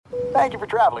Thank you for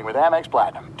traveling with Amex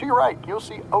Platinum. To your right, you'll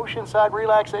see oceanside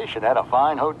relaxation at a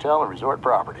fine hotel and resort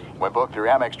property. When booked through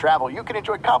Amex Travel, you can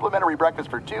enjoy complimentary breakfast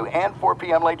for 2 and 4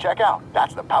 p.m. late checkout.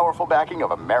 That's the powerful backing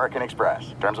of American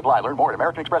Express. Terms apply. Learn more at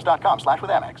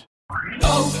americanexpress.com/withAmex.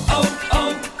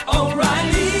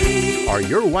 O'Reilly. Are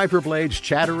your wiper blades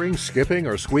chattering, skipping,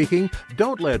 or squeaking?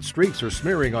 Don't let streaks or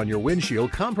smearing on your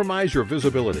windshield compromise your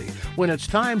visibility. When it's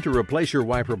time to replace your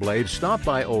wiper blades, stop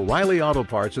by O'Reilly Auto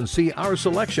Parts and see our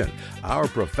selection. Our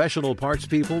professional parts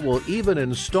people will even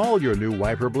install your new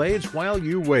wiper blades while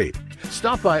you wait.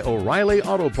 Stop by O'Reilly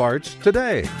Auto Parts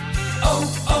today.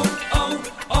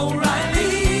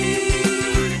 O'Reilly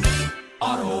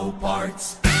Auto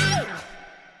Parts.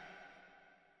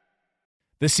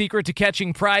 The secret to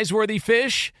catching prize-worthy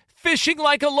fish? Fishing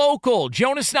like a local.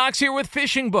 Jonas Knox here with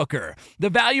Fishing Booker.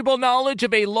 The valuable knowledge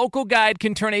of a local guide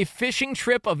can turn a fishing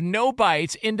trip of no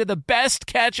bites into the best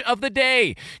catch of the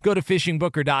day. Go to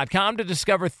fishingbooker.com to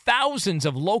discover thousands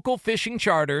of local fishing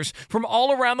charters from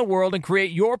all around the world and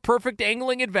create your perfect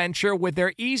angling adventure with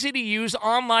their easy-to-use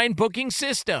online booking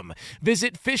system.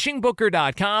 Visit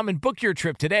fishingbooker.com and book your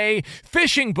trip today.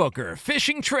 Fishing Booker.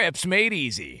 Fishing trips made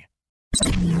easy.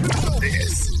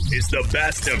 This is the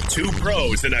best of two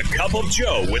pros and a cup of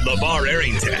Joe with LeVar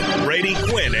Arrington, Brady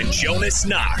Quinn, and Jonas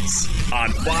Knox on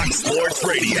Fox Sports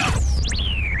Radio.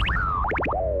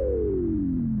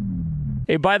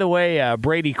 Hey, by the way,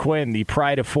 Brady Quinn, the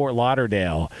pride of Fort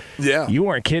Lauderdale. Yeah. You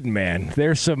weren't kidding, man.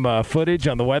 There's some footage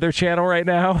on the Weather Channel right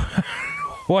now.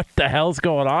 What the hell's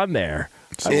going on there?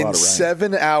 In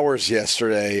 7 hours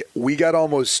yesterday, we got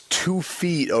almost 2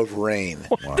 feet of rain.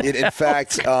 Wow. In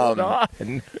fact,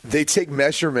 they take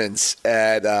measurements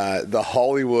at the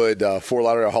Hollywood, Fort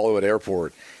Lauderdale Hollywood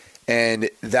Airport, and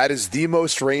that is the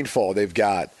most rainfall they've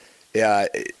got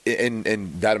in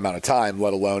that amount of time,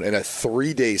 let alone in a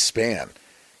 3-day span.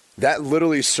 That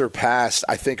literally surpassed,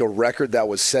 I think, a record that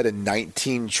was set in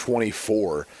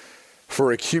 1924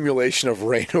 for accumulation of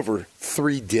rain over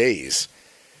 3 days.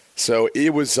 So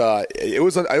it was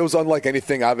unlike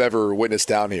anything I've ever witnessed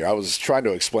down here. I was trying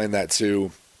to explain that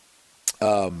to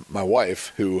my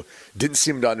wife, who didn't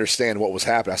seem to understand what was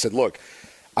happening. I said, look,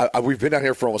 we've been down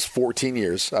here for almost 14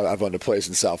 years. I've owned a place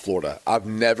in South Florida. I've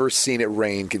never seen it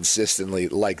rain consistently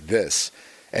like this.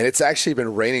 And it's actually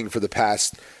been raining for the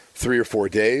past 3 or 4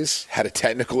 days. Had a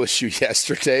technical issue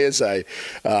yesterday, as I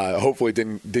hopefully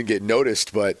didn't get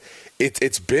noticed. But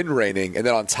it's been raining. And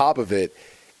then on top of it,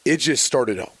 it just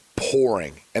started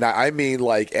pouring. And I mean,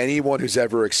 like, anyone who's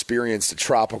ever experienced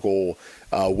tropical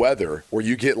weather where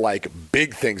you get like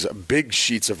big things, big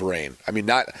sheets of rain.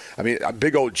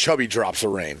 Big old chubby drops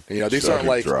of rain. You know, these aren't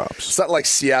like drops. It's not like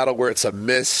Seattle where it's a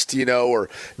mist, you know, or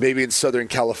maybe in Southern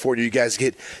California you guys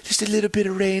get just a little bit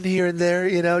of rain here and there,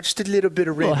 you know, just a little bit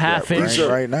of rain. Well, half inch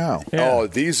right now. Yeah. Oh,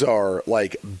 these are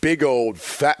like big old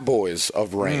fat boys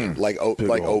of rain, like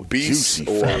obese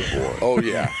or oh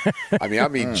yeah. I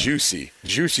mean juicy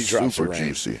drops Super of rain.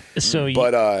 Juicy. So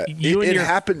it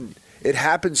happened. It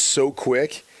happened so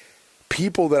quick.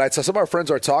 People that I saw, some of our friends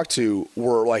I talked to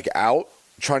were like out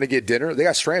trying to get dinner. They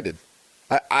got stranded.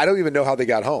 I don't even know how they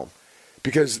got home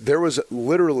because there was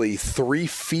literally 3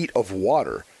 feet of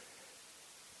water.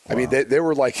 Wow. I mean, they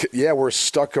were like, yeah, we're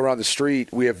stuck around the street.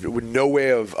 We have no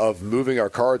way of moving our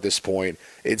car at this point.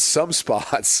 In some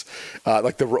spots,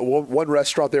 like the one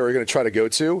restaurant they were going to try to go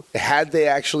to, had they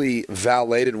actually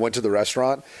valeted and went to the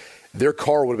restaurant, their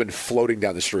car would have been floating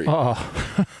down the street.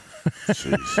 Oh.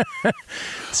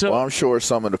 Well, I'm sure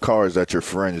some of the cars that your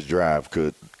friends drive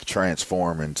could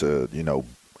transform into, you know,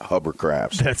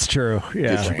 hovercrafts. That's true.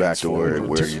 Yeah. Get you back to where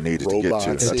you needed to get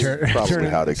to. That's probably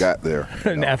how they got there.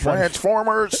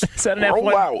 Transformers. Is that an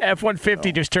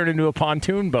F-150 just turned into a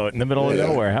pontoon boat in the middle of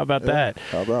nowhere? How about that?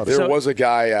 How about there was a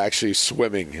guy actually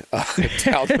swimming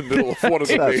down the middle of one of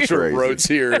the major roads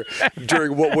here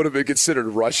during what would have been considered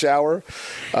rush hour.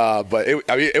 But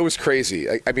it was crazy.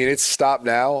 I mean, it's stopped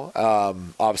now.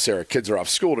 Obviously, our kids are off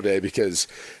school today because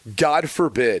God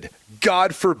forbid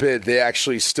they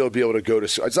actually still be able to go to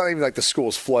school. It's not even like the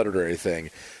school's flooded or anything.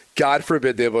 God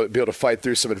forbid they will be able to fight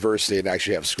through some adversity and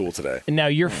actually have school today. Now,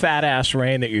 your fat-ass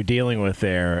rain that you're dealing with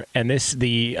there, and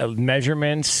the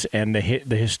measurements and the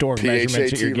historic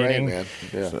measurements that you're getting. Rain, man.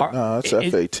 Yeah. No, it's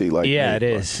FAT like yeah, me, it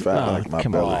is. Fat like my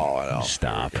come belly. on.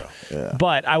 Stop. Yeah.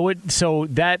 But so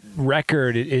that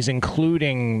record is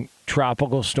including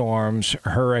tropical storms,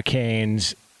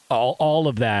 hurricanes, all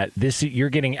of that. You're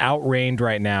getting outrained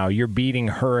right now. You're beating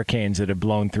hurricanes that have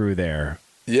blown through there.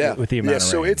 Yeah, with the amount of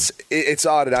so rain. it's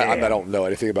odd. And I don't know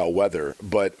anything about weather,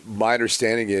 but my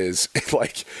understanding is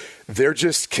like there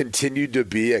just continued to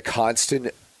be a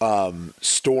constant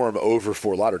storm over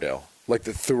Fort Lauderdale.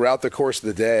 throughout the course of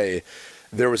the day,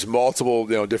 there was multiple,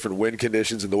 different wind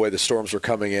conditions and the way the storms were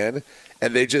coming in,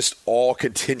 and they just all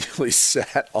continually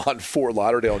sat on Fort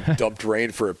Lauderdale and dumped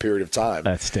rain for a period of time.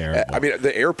 That's terrible. I mean,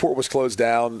 the airport was closed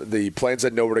down. The planes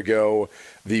had nowhere to go.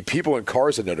 The people in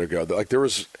cars had nowhere to go. Like there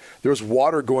was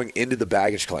water going into the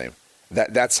baggage claim.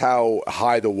 That's how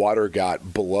high the water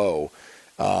got below.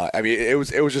 I mean, it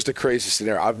was just a crazy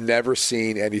scenario. I've never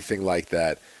seen anything like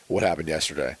that. What happened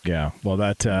yesterday? Yeah, well,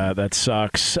 that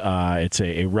sucks. It's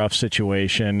a rough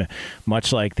situation,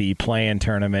 much like the play-in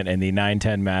tournament and the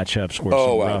 9-10 matchups were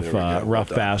some rough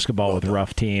basketball with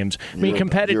rough teams. I mean,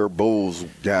 competitive. Your Bulls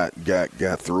got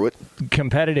through it.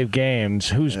 Competitive games.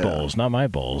 Whose Bulls? Not my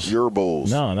Bulls. Your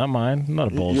Bulls. No, not mine. I'm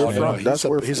not a Bulls fan. That's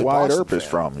where Wyatt Earp is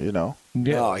from. Yeah.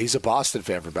 No, he's a Boston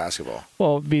fan for basketball.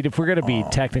 Well, if we're going to be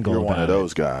technical you're about one of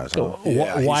those guys. Huh?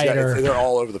 Wyatt Earp. They're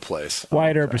all over the place.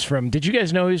 Wyatt Earp is from – did you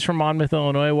guys know he's from Monmouth,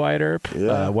 Illinois, Wyatt Earp?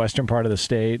 Yeah. Western part of the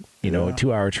state. A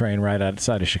 2-hour train right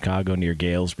outside of Chicago near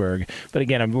Galesburg. But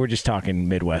again, we're just talking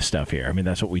Midwest stuff here. I mean,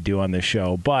 that's what we do on this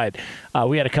show. But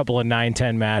we had a couple of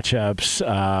 9-10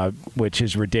 matchups, which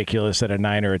is ridiculous that a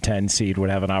 9 or a 10 seed would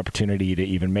have an opportunity to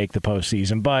even make the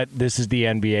postseason. But this is the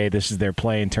NBA. This is their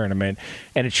play-in tournament.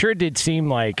 And it sure did seem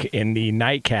like in the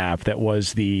nightcap that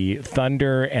was the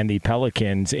Thunder and the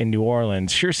Pelicans in New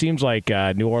Orleans, sure seems like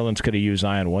New Orleans could have used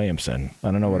Zion Williamson.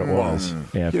 I don't know what it was.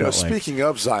 Yeah, speaking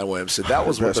of Zion Williamson, that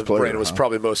was what the brand was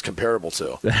probably most comparable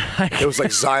to. It was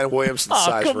like Zion Williamson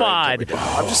size. Come on.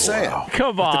 I'm just saying.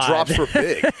 Come on. The drops were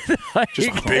big.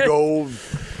 Just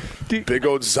big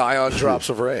old Zion drops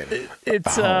of rain.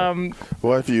 It's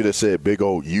What if you'd have said big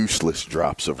old useless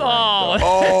drops of rain? What?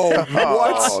 No.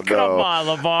 Come on,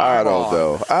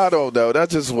 LeVar. I don't know.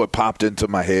 That's just what popped into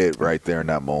my head right there in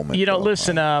that moment.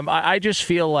 Listen, I just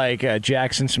feel like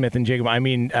Jackson Smith and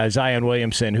Zion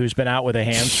Williamson, who's been out with a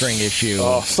hamstring issue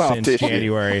since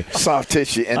January. Soft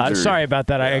tissue injury. Sorry about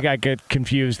that. I got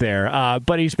confused there.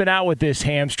 But he's been out with this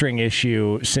hamstring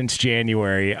issue since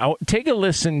January. Take a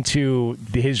listen to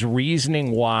his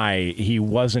reasoning why he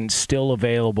wasn't still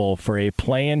available for a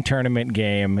play-in tournament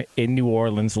game in New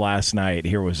Orleans last night.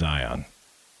 Here was Zion.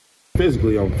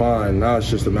 Physically, I'm fine. Now it's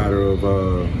just a matter of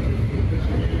when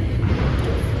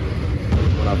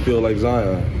I feel like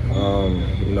Zion.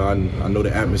 I know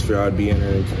the atmosphere I'd be in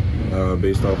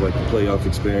based off like the playoff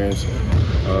experience.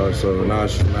 So now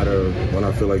it's just a matter of when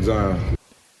I feel like Zion.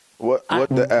 What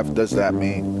the F does that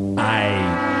mean?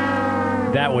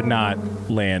 That would not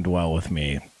land well with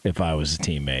me if I was a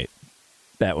teammate.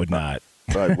 That would not.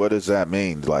 Like, what does that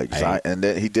mean? Like, Zion, and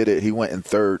then he did it. He went in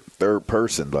third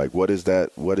person. Like, what does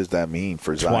that mean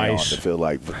for Zion to feel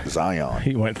like Zion?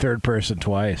 He went third person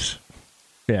twice.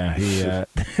 Yeah,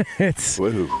 it's.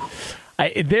 Woo.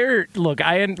 I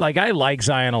like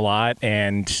Zion a lot,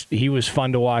 and he was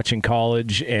fun to watch in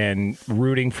college, and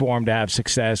rooting for him to have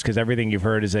success because everything you've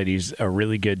heard is that he's a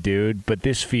really good dude. But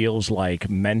this feels like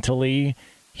mentally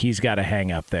he's got to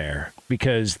hang up there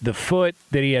because the foot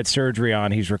that he had surgery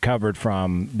on, he's recovered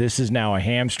from. This is now a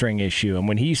hamstring issue, and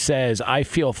when he says, "I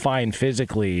feel fine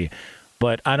physically,"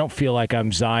 but I don't feel like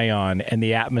I'm Zion, and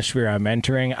the atmosphere I'm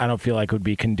entering, I don't feel like would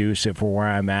be conducive for where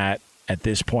I'm at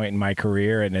this point in my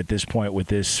career and at this point with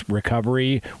this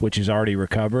recovery, which is already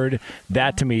recovered,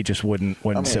 that to me just wouldn't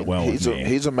sit well with me.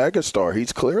 He's a megastar.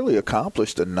 He's clearly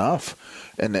accomplished enough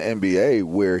in the NBA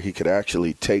where he could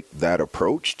actually take that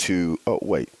approach to,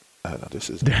 this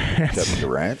is Kevin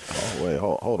Durant. Oh, wait,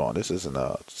 hold on. This isn't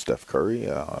Steph Curry.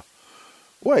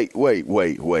 Wait.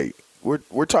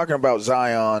 We're talking about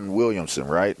Zion Williamson,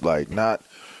 right? Like not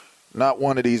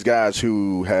one of these guys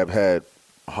who have had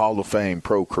Hall of Fame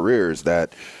pro careers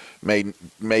that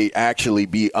may actually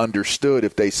be understood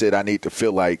if they said, I need to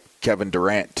feel like Kevin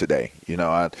Durant today.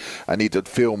 I need to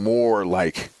feel more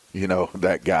like,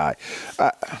 that guy.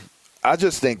 I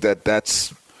just think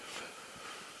that's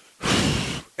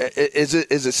is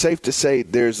it safe to say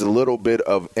there's a little bit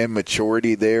of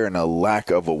immaturity there and a lack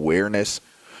of awareness?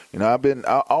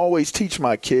 I always teach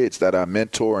my kids that I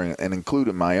mentor and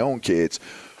including my own kids.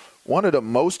 One of the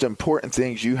most important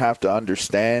things you have to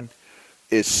understand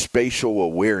is spatial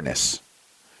awareness.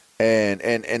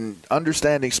 And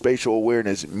understanding spatial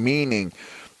awareness, meaning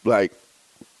like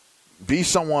be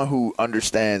someone who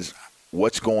understands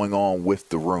what's going on with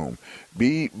the room.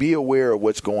 Be aware of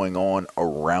what's going on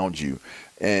around you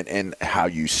and how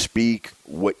you speak,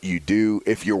 what you do.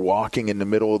 If you're walking in the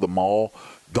middle of the mall,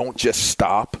 don't just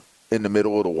stop in the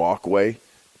middle of the walkway.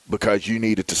 because you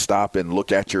needed to stop and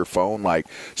look at your phone, like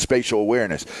spatial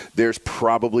awareness. There's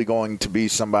probably going to be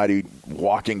somebody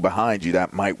walking behind you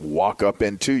that might walk up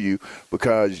into you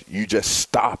because you just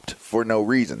stopped for no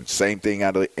reason. Same thing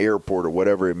out of the airport or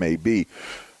whatever it may be.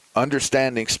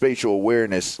 Understanding spatial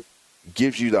awareness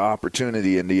gives you the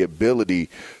opportunity and the ability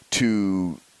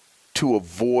to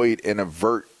avoid and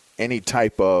avert any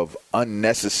type of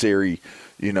unnecessary,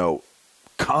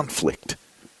 conflict.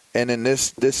 And in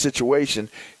this situation,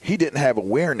 he didn't have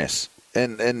awareness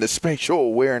and the spatial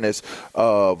awareness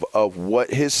of what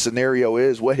his scenario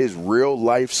is, what his real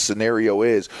life scenario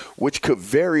is, which could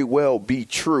very well be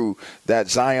true that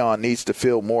Zion needs to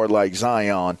feel more like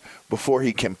Zion before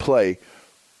he can play.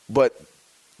 But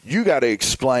you got to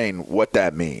explain what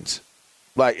that means.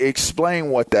 Like, explain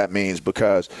what that means,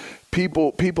 because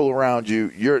people around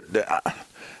you,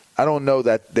 I don't know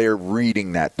that they're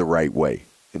reading that the right way.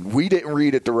 We didn't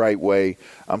read it the right way.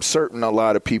 I'm certain a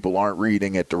lot of people aren't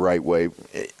reading it the right way.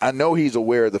 I know he's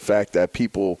aware of the fact that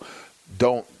people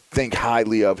don't think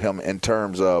highly of him in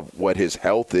terms of what his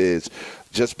health is,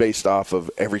 just based off of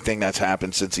everything that's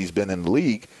happened since he's been in the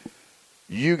league.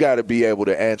 You got to be able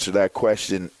to answer that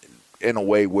question in a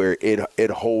way where it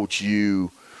holds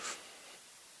you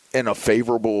in a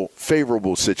favorable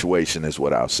situation, is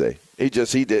what I'll say.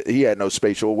 He had no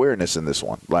spatial awareness in this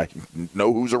one. Like,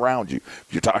 know who's around you. If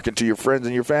you're talking to your friends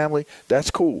and your family,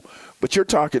 that's cool. But you're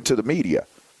talking to the media.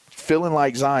 Feeling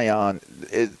like Zion,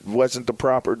 that wasn't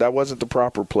the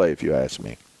proper play, if you ask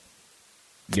me.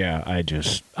 Yeah,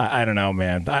 I don't know,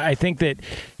 man. I think that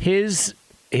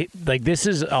this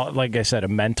is, like I said, a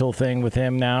mental thing with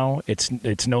him now.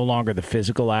 It's no longer the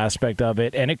physical aspect of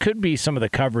it, and it could be some of the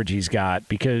coverage he's got,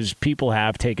 because people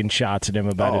have taken shots at him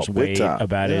about his weight,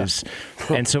 about his,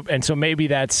 and so maybe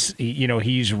that's,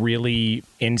 he's really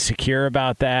insecure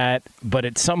about that. But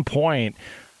at some point,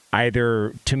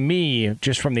 either, to me,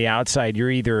 just from the outside,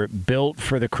 you're either built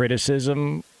for the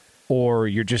criticism or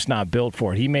you're just not built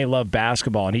for it. He may love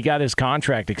basketball, and he got his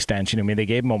contract extension. I mean, they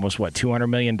gave him almost, $200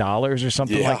 million or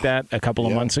something like that a couple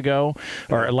of months ago,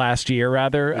 or last year,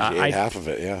 rather. Half of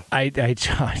it, yeah. I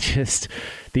just,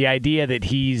 the idea that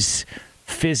he's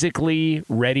physically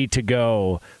ready to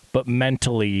go, but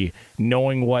mentally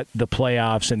knowing what the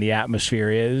playoffs and the atmosphere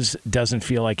is, doesn't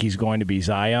feel like he's going to be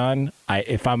Zion.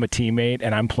 If I'm a teammate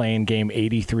and I'm playing game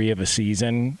 83 of a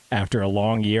season after a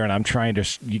long year and I'm trying to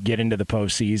get into the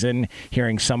postseason,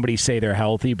 hearing somebody say they're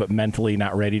healthy but mentally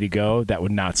not ready to go, that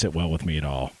would not sit well with me at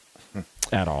all.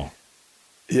 At all.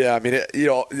 Yeah, I mean,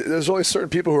 there's only certain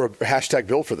people who are hashtag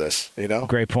built for this,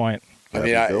 Great point. I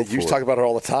mean, you talk about it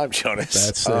all the time,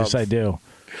 Jonas. Yes, I do.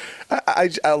 I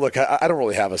don't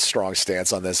really have a strong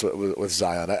stance on this with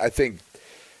Zion. I think,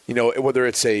 whether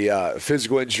it's a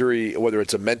physical injury, whether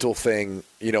it's a mental thing,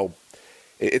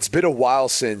 it's been a while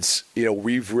since,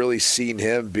 we've really seen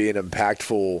him be an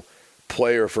impactful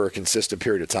player for a consistent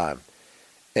period of time.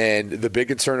 And the big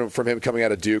concern from him coming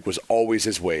out of Duke was always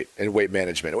his weight and weight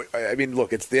management. I mean,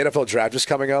 look, it's the NFL draft just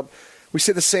coming up. We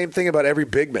say the same thing about every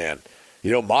big man.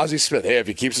 Mozzie Smith, hey, if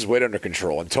he keeps his weight under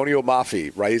control. Antonio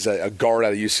Mafi, right? He's a guard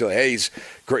out of UCLA. Hey, he's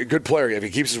great, good player if he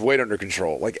keeps his weight under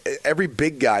control. Like, every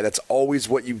big guy, that's always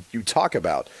what you talk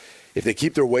about, if they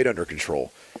keep their weight under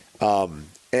control. And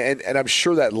I'm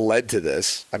sure that led to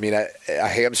this. I mean, a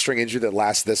hamstring injury that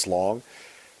lasts this long,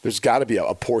 there's got to be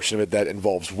a portion of it that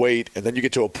involves weight. And then you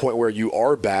get to a point where you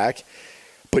are back,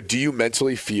 but do you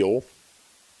mentally feel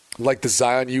like the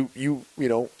Zion you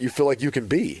feel like you can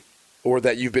be? Or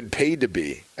that you've been paid to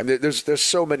be. I mean, there's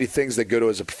so many things that go to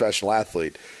as a professional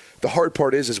athlete. The hard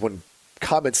part is when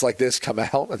comments like this come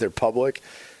out and they're public,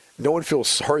 no one feels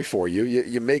sorry for you.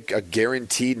 You make a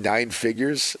guaranteed 9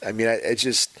 figures. I mean,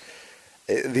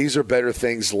 these are better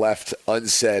things left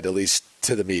unsaid, at least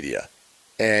to the media,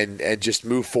 and just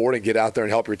move forward and get out there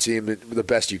and help your team the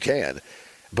best you can.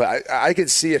 But I can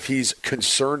see if he's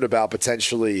concerned about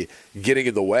potentially getting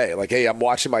in the way. Like, hey, I'm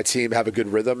watching my team have a good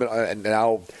rhythm, and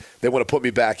now they want to put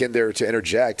me back in there to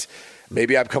interject.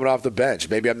 Maybe I'm coming off the bench.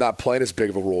 Maybe I'm not playing as big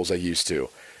of a role as I used to.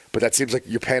 But that seems like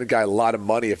you're paying a guy a lot of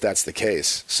money if that's the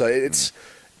case. So it's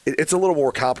a little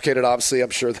more complicated, obviously, I'm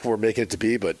sure, than we're making it to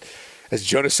be. But as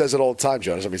Jonas says it all the time,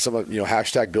 Jonas, I mean,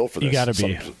 hashtag built for this. You got to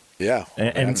be. Yeah.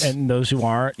 And those who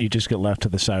aren't, you just get left to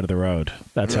the side of the road.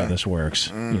 That's how this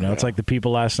works. It's like the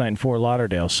people last night in Fort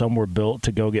Lauderdale. Some were built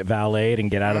to go get valeted and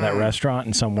get out of that restaurant,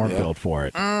 and some weren't built for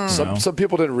it. Some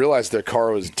people didn't realize their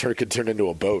car could turn into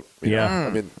a boat. I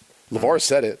mean, LeVar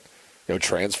said it.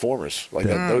 Transformers. Like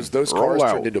those cars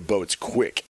turned into boats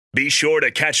quick. Be sure to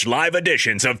catch live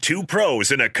editions of Two Pros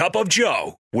and a Cup of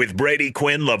Joe with Brady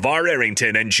Quinn, LeVar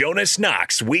Arrington, and Jonas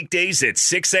Knox weekdays at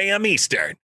 6 a.m.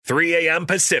 Eastern 3 a.m.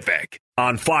 Pacific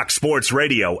on Fox Sports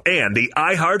Radio and the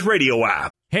iHeartRadio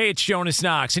app. Hey, it's Jonas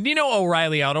Knox, and you know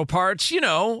O'Reilly Auto Parts, you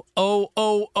know,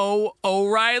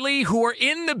 O'Reilly, who are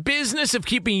in the business of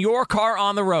keeping your car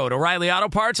on the road. O'Reilly Auto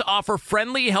Parts offer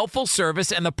friendly, helpful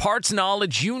service and the parts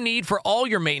knowledge you need for all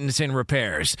your maintenance and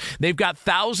repairs. They've got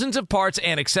thousands of parts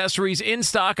and accessories in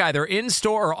stock, either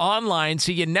in-store or online,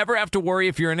 so you never have to worry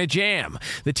if you're in a jam.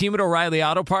 The team at O'Reilly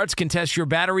Auto Parts can test your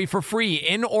battery for free,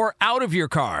 in or out of your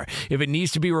car. If it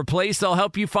needs to be replaced, they'll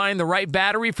help you find the right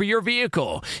battery for your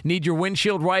vehicle. Need your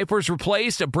windshield wipers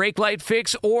replaced, a brake light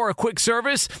fix, or a quick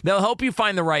service? They'll help you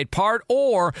find the right part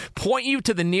or point you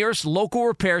to the nearest local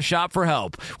repair shop for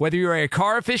help. Whether you're a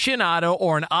car aficionado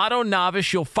or an auto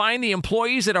novice, you'll find the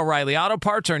employees at O'Reilly Auto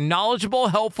Parts are knowledgeable,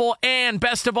 helpful, and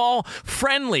best of all,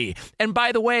 friendly. And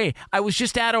by the way, I was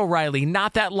just at O'Reilly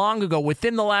not that long ago,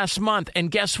 within the last month, and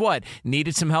guess what?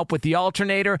 Needed some help with the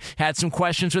alternator, had some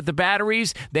questions with the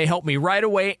batteries. They helped me right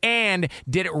away and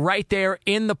did it right there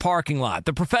in the parking lot.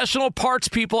 The professional parts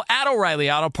people at O'Reilly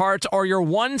Auto Parts are your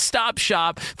one-stop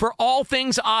shop for all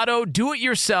things auto,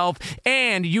 do-it-yourself,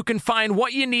 and you can find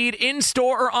what you need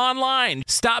in-store or online.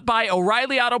 Stop by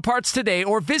O'Reilly Auto Parts today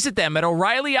or visit them at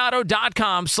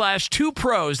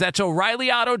O'ReillyAuto.com/2pros. That's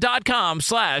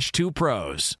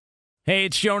O'ReillyAuto.com/2pros. Hey,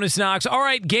 it's Jonas Knox. All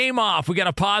right, game off. We got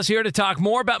to pause here to talk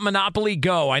more about Monopoly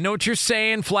Go. I know what you're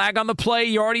saying, flag on the play.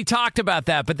 You already talked about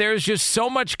that, but there's just so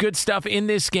much good stuff in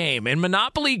this game. In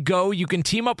Monopoly Go, you can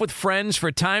team up with friends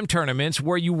for time tournaments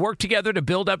where you work together to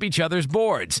build up each other's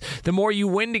boards. The more you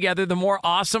win together, the more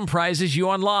awesome prizes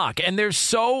you unlock. And there's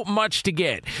so much to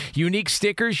get. Unique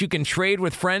stickers you can trade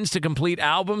with friends to complete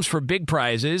albums for big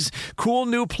prizes. Cool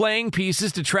new playing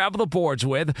pieces to travel the boards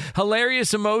with.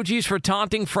 Hilarious emojis for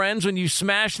taunting friends when you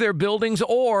smash their buildings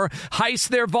or heist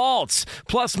their vaults.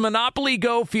 Plus, Monopoly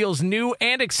Go feels new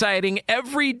and exciting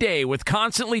every day with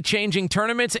constantly changing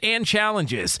tournaments and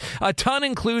challenges. A ton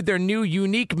include their new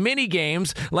unique mini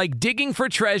games like digging for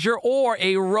treasure or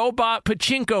a robot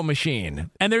pachinko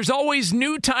machine. And there's always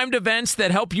new timed events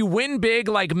that help you win big,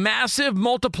 like massive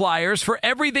multipliers for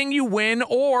everything you win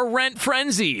or rent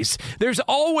frenzies. There's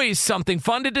always something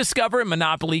fun to discover in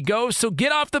Monopoly Go, so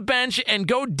get off the bench and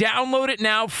go download it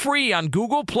now free on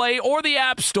Google Play or the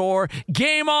App Store.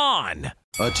 Game on!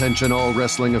 Attention all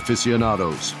wrestling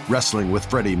aficionados. Wrestling with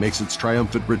Freddie makes its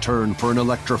triumphant return for an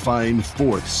electrifying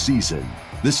 4th season.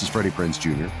 This is Freddie Prinze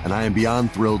Jr., and I am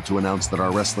beyond thrilled to announce that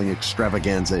our wrestling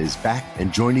extravaganza is back,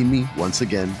 and joining me once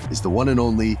again is the one and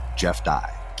only Jeff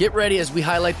Dye. Get ready as we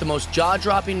highlight the most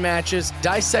jaw-dropping matches,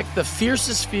 dissect the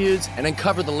fiercest feuds, and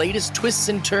uncover the latest twists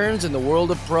and turns in the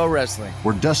world of pro wrestling.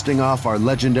 We're dusting off our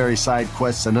legendary side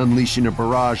quests and unleashing a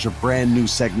barrage of brand new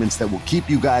segments that will keep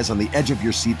you guys on the edge of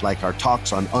your seat like our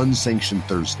talks on Unsanctioned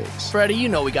Thursdays. Freddie, you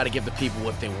know we got to give the people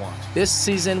what they want. This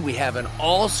season, we have an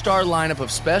all-star lineup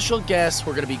of special guests who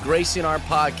are going to be gracing our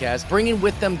podcast, bringing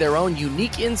with them their own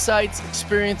unique insights,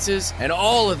 experiences, and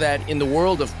all of that in the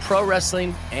world of pro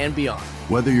wrestling and beyond.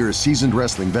 Whether you're a seasoned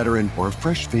wrestling veteran or a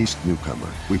fresh-faced newcomer,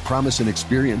 we promise an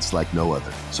experience like no other.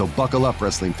 So buckle up,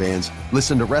 wrestling fans.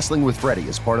 Listen to Wrestling with Freddie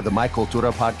as part of the My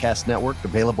Cultura Podcast Network,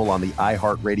 available on the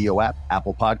iHeartRadio app,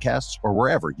 Apple Podcasts, or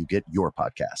wherever you get your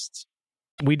podcasts.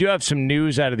 We do have some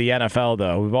news out of the NFL,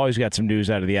 though. We've always got some news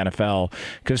out of the NFL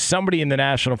because somebody in the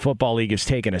National Football League is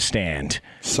taking a stand.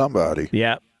 Somebody.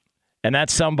 Yeah. And that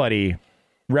somebody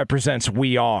represents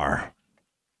We Are.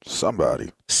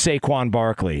 Somebody. Saquon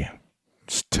Barkley.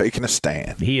 Taking a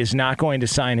stand. He is not going to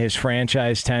sign his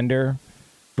franchise tender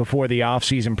before the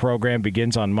offseason program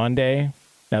begins on Monday.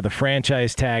 Now, the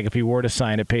franchise tag, if he were to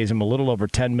sign it, pays him a little over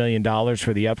 $10 million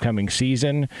for the upcoming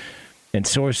season. And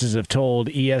sources have told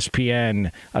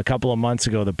ESPN a couple of months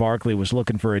ago that Barkley was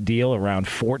looking for a deal around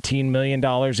 $14 million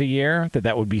a year,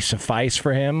 that would be suffice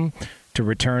for him to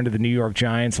return to the New York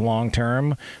Giants long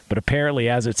term. But apparently,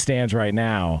 as it stands right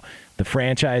now, the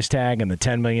franchise tag and the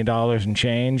 $10 million and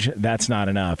change, that's not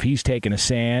enough. He's taking a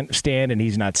stand, and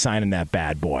he's not signing that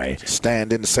bad boy.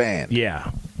 Stand in the sand.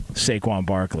 Yeah. Saquon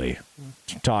Barkley. That's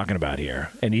what I'm talking about here.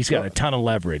 And he's got a ton of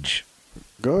leverage.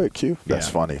 Go ahead, Q. That's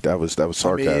funny. That was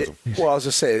sarcasm. I was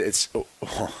just saying, it's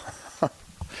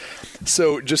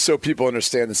so just so people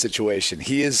understand the situation.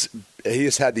 He has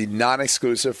had the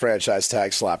non-exclusive franchise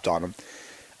tag slapped on him,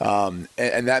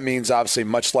 and that means obviously,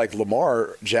 much like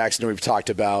Lamar Jackson, we've talked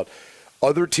about,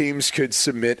 other teams could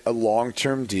submit a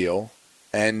long-term deal,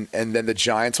 and then the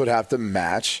Giants would have to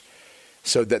match.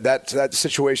 So that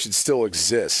situation still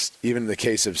exists, even in the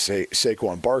case of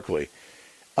Saquon Barkley.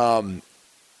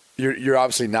 You're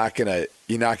obviously not gonna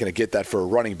get that for a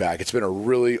running back. It's been a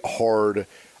really hard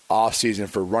offseason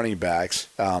for running backs.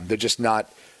 They're just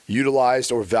not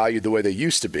utilized or valued the way they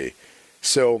used to be.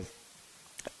 So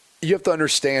you have to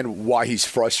understand why he's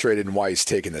frustrated and why he's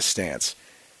taking this stance.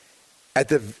 At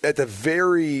the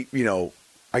very,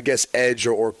 I guess, edge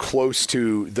or close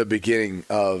to the beginning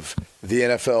of the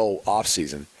NFL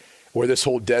offseason, where this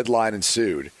whole deadline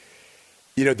ensued,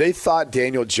 they thought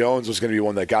Daniel Jones was going to be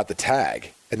one that got the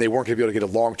tag, and they weren't going to be able to get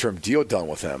a long-term deal done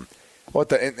with him. Well,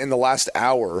 in the last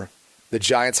hour, the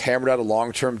Giants hammered out a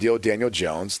long-term deal with Daniel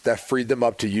Jones that freed them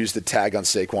up to use the tag on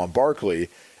Saquon Barkley,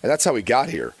 and that's how we got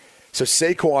here. So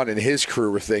Saquon and his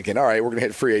crew were thinking, all right, we're going to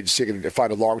hit free agency and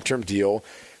find a long-term deal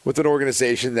with an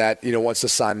organization that, wants to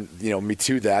sign, me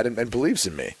to that and believes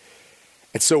in me.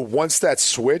 And so once that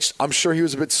switched, I'm sure he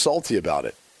was a bit salty about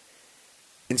it.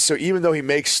 And so even though he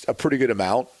makes a pretty good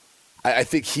amount, I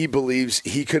think he believes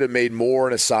he could have made more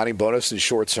in a signing bonus in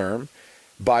short term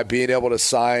by being able to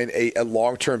sign a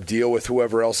long-term deal with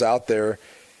whoever else out there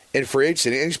in free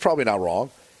agency. And he's probably not wrong.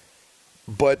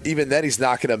 But even then, he's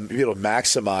not going to be able to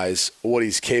maximize what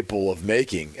he's capable of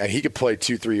making. And he could play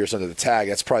 2-3 years under the tag.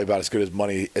 That's probably about as good as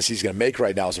money as he's going to make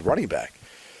right now as a running back.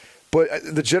 But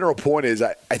the general point is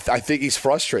I think he's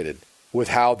frustrated with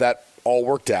how that all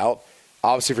worked out.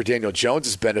 Obviously for Daniel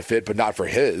Jones' benefit, but not for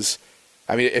his.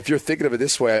 I mean, if you're thinking of it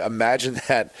this way, imagine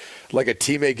that like a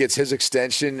teammate gets his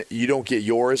extension, you don't get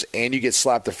yours, and you get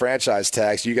slapped the franchise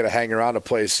tag, so you got to hang around a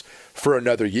place for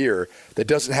another year that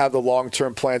doesn't have the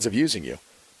long-term plans of using you.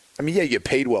 I mean, yeah, you get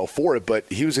paid well for it, but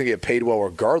he was going to get paid well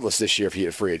regardless this year if he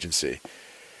hit free agency.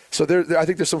 So I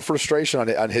think there's some frustration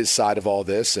on his side of all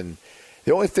this, and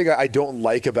the only thing I don't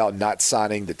like about not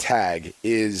signing the tag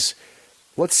is,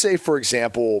 let's say, for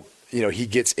example, he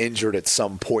gets injured at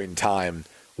some point in time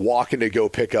walking to go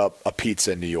pick up a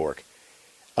pizza in New York.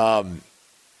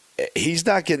 He's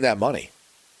not getting that money.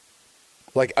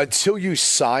 Like, until you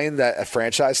sign a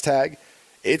franchise tag,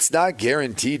 it's not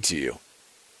guaranteed to you.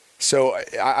 So,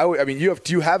 I mean,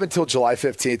 you have until July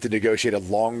 15th to negotiate a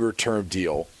longer-term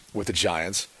deal with the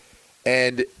Giants.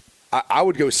 And I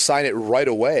would go sign it right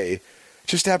away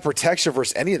just to have protection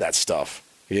versus any of that stuff,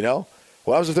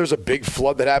 What happens if there's a big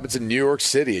flood that happens in New York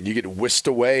City and you get whisked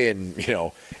away and,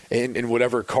 in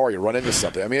whatever car you run into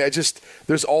something? I mean,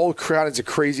 there's all kinds of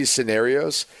crazy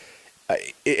scenarios.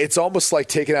 It's almost like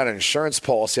taking out an insurance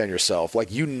policy on yourself. Like,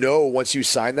 once you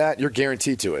sign that, you're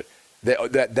guaranteed to it.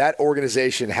 That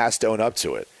organization has to own up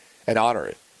to it and honor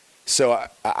it. So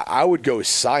I would go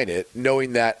sign it,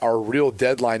 knowing that our real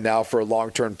deadline now for a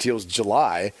long-term deal is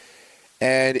July.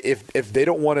 And if they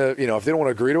don't want to, if they don't want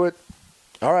to agree to it,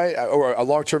 all right, or a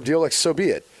long-term deal, like, so be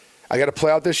it. I got to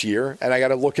play out this year, and I got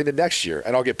to look into next year,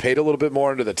 and I'll get paid a little bit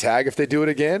more under the tag if they do it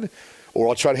again, or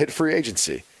I'll try to hit free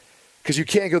agency. Because you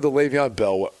can't go the Le'Veon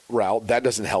Bell route. That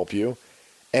doesn't help you.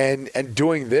 And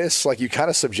doing this, like, you kind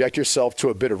of subject yourself to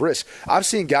a bit of risk. I've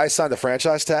seen guys sign the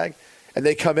franchise tag, and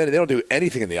they come in and they don't do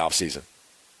anything in the offseason.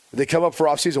 They come up for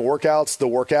offseason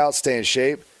workouts, stay in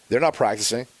shape. They're not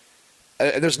practicing.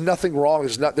 And there's nothing wrong.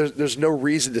 There's no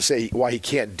reason to say why he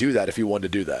can't do that if he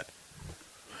wanted to do that.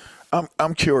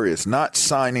 I'm curious. Not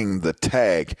signing the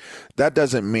tag, that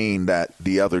doesn't mean that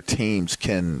the other teams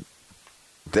can't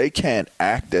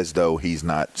act as though he's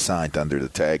not signed under the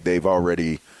tag. They've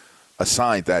already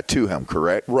assigned that to him,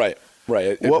 correct? Right.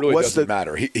 It really doesn't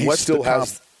matter. He still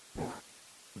has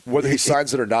whether he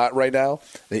signs it or not right now.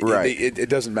 It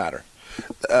doesn't matter.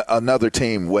 Another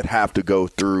team would have to go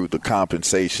through the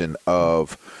compensation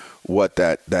of what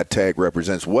that tag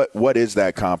represents. What is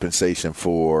that compensation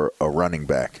for a running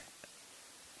back?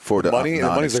 For the money's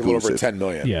like a little over $10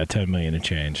 million. Yeah, $10 million and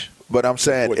change. But I'm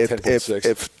saying if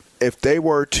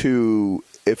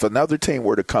another team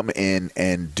were to come in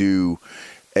and do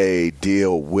a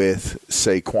deal with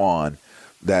Saquon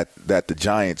that the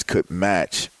Giants could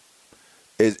match,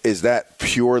 is that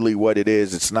purely what it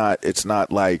is? It's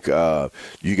not like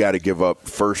you got to give up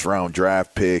first round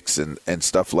draft picks and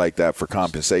stuff like that for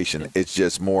compensation. It's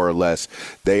just more or less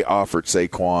they offered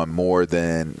Saquon more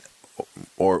than,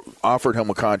 or offered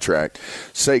him a contract.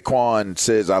 Saquon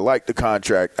says, I like the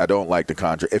contract, I don't like the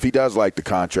contract. If he does like the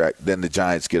contract, then the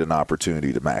Giants get an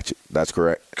opportunity to match it. That's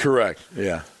correct? Correct,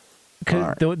 yeah.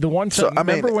 Right. The one time,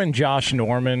 remember when Josh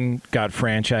Norman got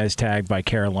franchise tagged by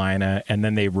Carolina, and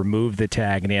then they removed the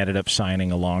tag, and he ended up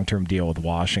signing a long-term deal with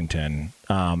Washington.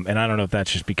 And I don't know if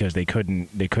that's just because they couldn't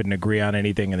agree on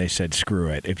anything, and they said, screw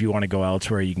it. If you want to go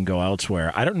elsewhere, you can go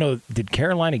elsewhere. I don't know. Did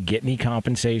Carolina get any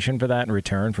compensation for that in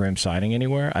return for him signing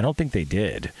anywhere? I don't think they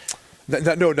did.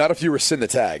 No, not if you rescind the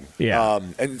tag. Yeah.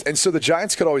 And so the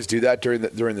Giants could always do that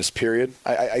during this period.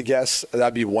 I guess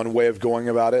that'd be one way of going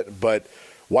about it, but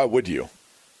why would you?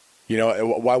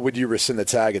 Why would you rescind the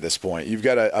tag at this point? You've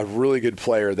got a really good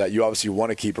player that you obviously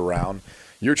want to keep around.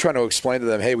 you're trying to explain to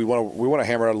them, hey, we want to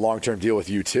hammer out a long-term deal with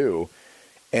you too,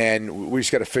 and we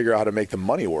just got to figure out how to make the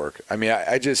money work. I mean,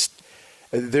 I just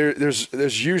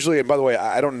there's usually, and by the way,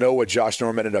 I don't know what Josh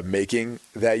Norman ended up making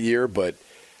that year, but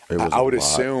I would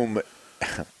assume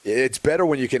it's better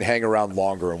when you can hang around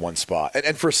longer in one spot.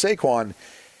 And for Saquon,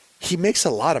 he makes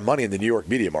a lot of money in the New York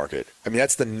media market. I mean,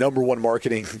 that's the number one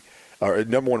market in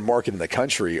the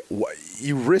country.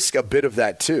 You risk a bit of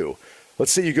that too.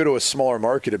 Let's say you go to a smaller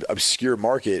market, obscure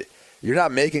market, you're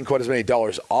not making quite as many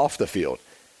dollars off the field.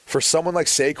 For someone like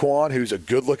Saquon, who's a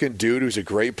good-looking dude, who's a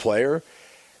great player,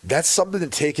 that's something to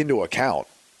take into account.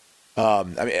 I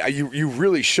mean, you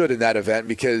really should in that event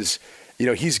because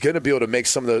he's going to be able to make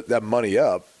some of that money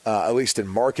up, at least in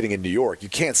marketing in New York. You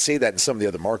can't say that in some of the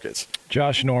other markets.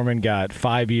 Josh Norman got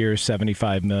 5 years,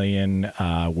 $75 million,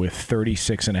 with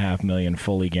 $36.5 million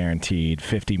fully guaranteed,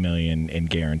 $50 million in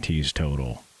guarantees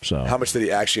total. So how much did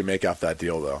he actually make off that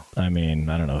deal, though? I mean,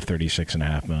 I don't know,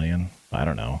 $36.5 million. I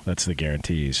don't know. That's the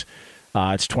guarantees.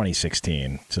 It's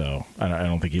 2016, so I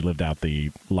don't think he lived out the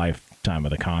lifetime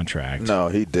of the contract. No,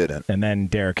 he didn't. And then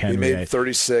Derrick Henry. He made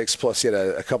 36, plus he had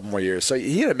a couple more years. So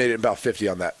he had made it about 50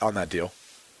 on that deal.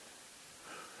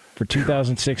 For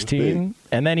 2016?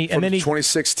 And then he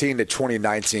 2016 to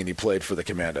 2019, he played for the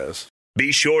Commandos.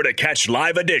 Be sure to catch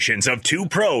live editions of Two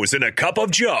Pros and a Cup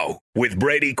of Joe with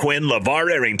Brady Quinn,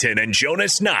 LeVar Arrington, and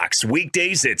Jonas Knox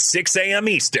weekdays at 6 a.m.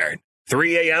 Eastern,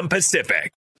 3 a.m.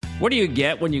 Pacific. What do you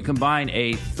get when you combine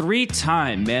a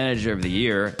 3-time Manager of the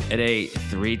Year and a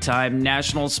 3-time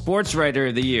National Sports Writer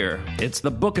of the Year? It's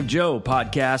the Book of Joe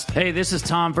podcast. Hey, this is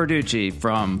Tom Verducci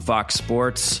from Fox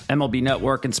Sports, MLB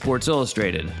Network, and Sports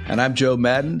Illustrated. And I'm Joe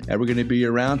Madden, and we're going to be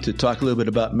around to talk a little bit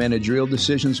about managerial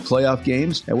decisions, playoff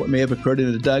games, and what may have occurred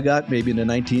in the dugout maybe in the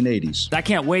 1980s. I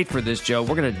can't wait for this, Joe.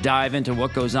 We're going to dive into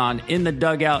what goes on in the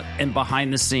dugout and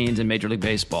behind the scenes in Major League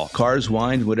Baseball. Cars,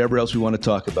 wine, whatever else we want to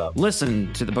talk about.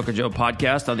 Listen to the Book of Joe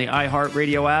podcast on the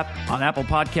iHeartRadio app, on Apple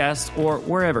Podcasts, or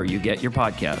wherever you get your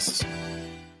podcasts.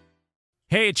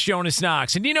 Hey, it's Jonas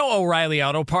Knox, and you know O'Reilly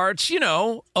Auto Parts. You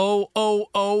know,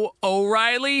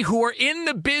 O'Reilly, who are in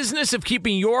the business of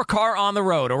keeping your car on the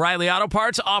road. O'Reilly Auto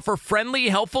Parts offer friendly,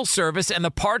 helpful service and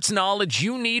the parts knowledge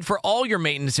you need for all your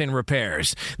maintenance and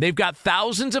repairs. They've got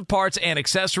thousands of parts and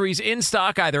accessories in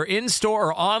stock, either in-store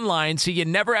or online, so you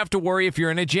never have to worry if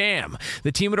you're in a jam.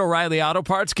 The team at O'Reilly Auto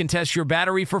Parts can test your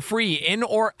battery for free in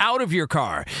or out of your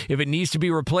car. If it needs to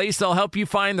be replaced, they'll help you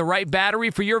find the right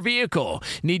battery for your vehicle.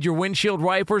 Need your windshield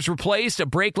wipers replaced, a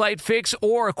brake light fix,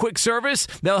 or a quick service?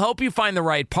 They'll help you find the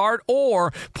right part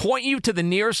or point you to the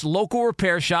nearest local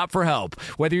repair shop for help.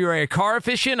 Whether you're a car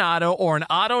aficionado or an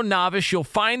auto novice, you'll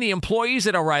find the employees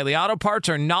at O'Reilly Auto Parts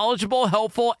are knowledgeable,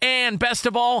 helpful, and best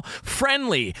of all,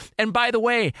 friendly. And by the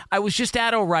way, I was just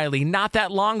at O'Reilly not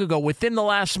that long ago, within the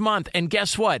last month, and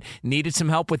guess what? Needed some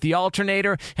help with the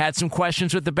alternator, had some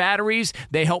questions with the batteries.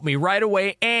 They helped me right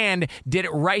away and did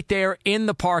it right there in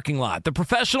the parking lot. The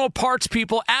professional parts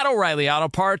people at O'Reilly Auto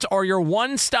Parts are your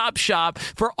one-stop shop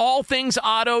for all things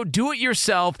auto,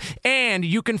 do-it-yourself, and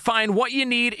you can find what you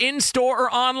need in-store or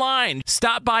online.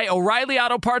 Stop by O'Reilly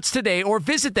Auto Parts today or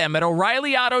visit them at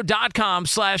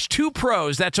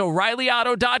O'ReillyAuto.com/2pros. That's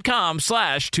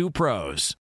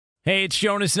O'ReillyAuto.com/2pros. Hey, it's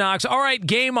Jonas Knox. All right,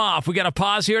 game off. We got to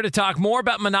pause here to talk more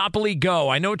about Monopoly Go.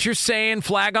 I know what you're saying,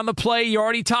 flag on the play. You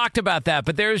already talked about that,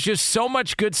 but there's just so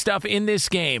much good stuff in this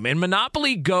game. In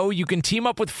Monopoly Go, you can team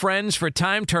up with friends for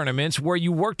time tournaments where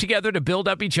you work together to build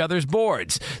up each other's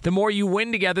boards. The more you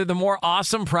win together, the more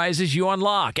awesome prizes you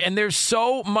unlock. And there's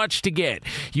so much to get.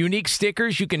 Unique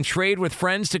stickers you can trade with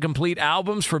friends to complete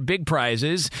albums for big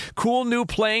prizes. Cool new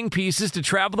playing pieces to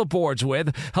travel the boards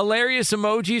with. Hilarious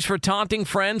emojis for taunting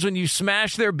friends when you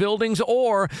smash their buildings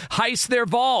or heist their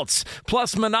vaults.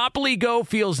 Plus, Monopoly Go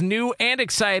feels new and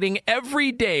exciting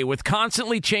every day with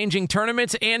constantly changing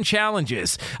tournaments and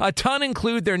challenges. A ton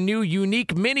include their new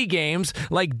unique mini games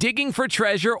like digging for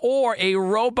treasure or a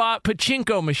robot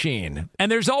pachinko machine. And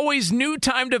there's always new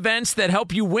timed events that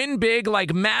help you win big,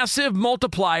 like massive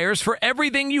multipliers for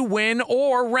everything you win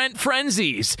or rent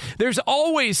frenzies. There's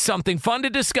always something fun to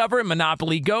discover in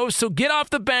Monopoly Go, so get off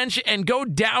the bench and go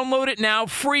download it now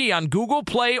free on Google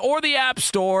Play or the App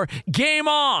Store. Game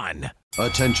on!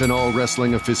 Attention all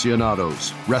wrestling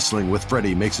aficionados. Wrestling with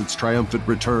Freddie makes its triumphant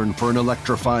return for an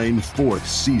electrifying 4th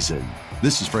season.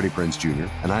 This is Freddie Prinze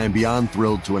Jr., and I am beyond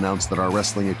thrilled to announce that our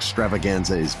wrestling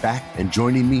extravaganza is back, and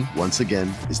joining me once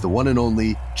again is the one and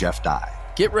only Jeff Dye.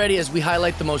 Get ready as we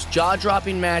highlight the most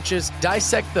jaw-dropping matches,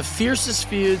 dissect the fiercest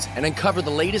feuds, and uncover the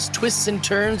latest twists and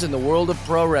turns in the world of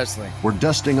pro wrestling. We're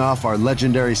dusting off our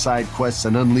legendary side quests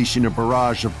and unleashing a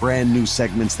barrage of brand new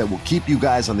segments that will keep you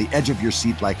guys on the edge of your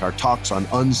seat like our talks on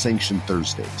Unsanctioned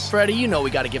Thursdays. Freddie, you know we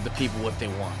got to give the people what they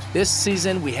want. This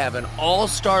season, we have an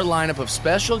all-star lineup of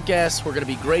special guests who are going to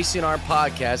be gracing our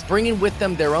podcast, bringing with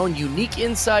them their own unique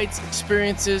insights,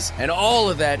 experiences, and all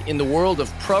of that in the world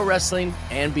of pro wrestling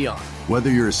and beyond.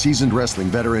 Whether you're a seasoned wrestling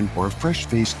veteran or a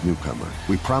fresh-faced newcomer,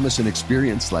 we promise an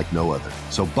experience like no other.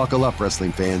 So buckle up,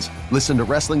 wrestling fans. Listen to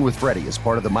Wrestling with Freddie as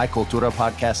part of the My Cultura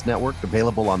Podcast Network,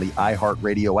 available on the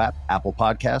iHeartRadio app, Apple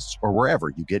Podcasts, or wherever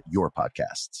you get your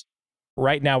podcasts.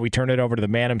 Right now, we turn it over to the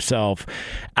man himself,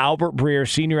 Albert Breer,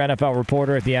 senior NFL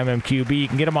reporter at the MMQB. You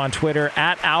can get him on Twitter,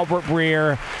 at Albert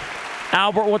Breer.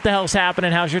 Albert, what the hell's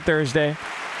happening? How's your Thursday?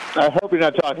 I hope you're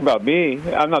not talking about me.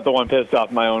 I'm not the one pissed off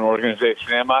my own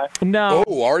organization, am I? No.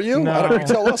 Oh, are you? No. Why don't you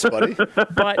tell us, buddy?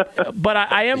 But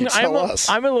I am.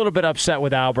 I'm a little bit upset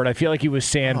with Albert. I feel like he was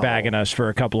sandbagging us for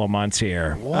a couple of months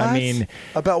here. What? I mean,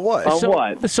 about what?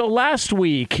 What? So last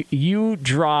week you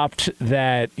dropped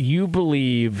that you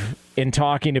believe in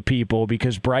talking to people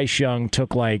because Bryce Young took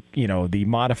the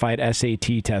modified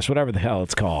SAT test, whatever the hell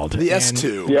it's called. The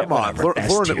S2. Yeah, come on,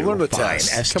 learn the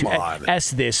test. S2. Come on.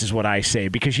 This is what I say,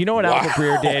 because you know what Albert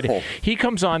Breer did? He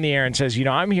comes on the air and says,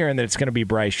 I'm hearing that it's going to be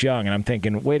Bryce Young, and I'm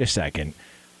thinking, wait a second.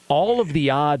 All of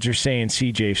the odds are saying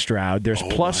C.J. Stroud. There's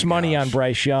plus money on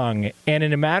Bryce Young. And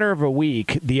in a matter of a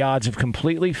week, the odds have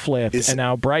completely flipped. And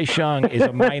now Bryce Young is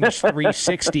a minus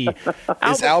 360.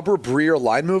 Is Albert Breer a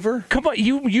line mover? Come on.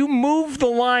 You moved the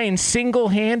line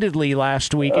single-handedly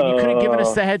last week, and you could have given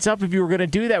us the heads up if you were going to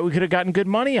do that. We could have gotten good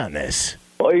money on this.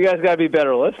 Well, you guys got to be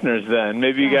better listeners then.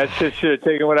 Maybe you guys just should have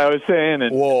taken what I was saying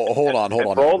and hold on.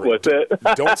 rolled with it.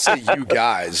 Don't say you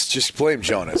guys. Just blame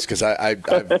Jonas, because I Hey,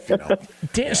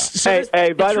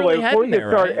 by the way, before we get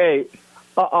started,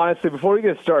 honestly, before we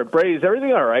get started, Brady, is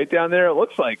everything all right down there? It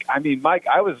looks like. I mean, Mike,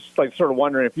 I was sort of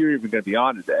wondering if you were even going to be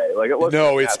on today. It looks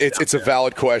no, like it's a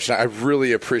valid question. I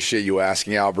really appreciate you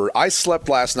asking, Albert. I slept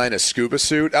last night in a scuba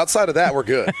suit. Outside of that, we're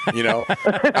good.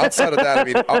 Outside of that, I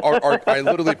mean, I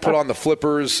literally put on the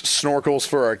flippers, snorkels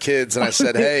for our kids, and I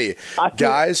said, "Hey,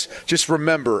 guys, just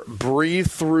remember,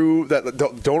 breathe through that.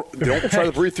 Don't try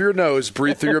to breathe through your nose.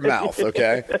 Breathe through your mouth.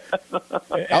 Okay.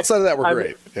 Outside of that, we're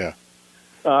great. Yeah."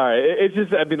 All right. It's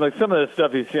just, I mean, some of the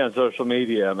stuff you see on social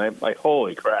media, man,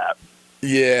 holy crap.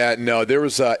 Yeah, no, there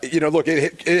was, look,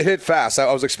 it hit fast.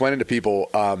 I was explaining to people,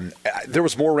 there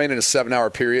was more rain in a 7-hour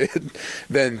period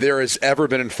than there has ever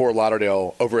been in Fort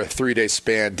Lauderdale over a 3-day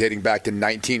span dating back to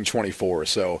 1924.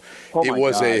 So it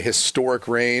was a historic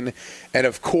rain. And,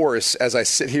 of course, as I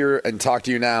sit here and talk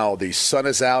to you now, the sun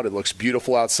is out. It looks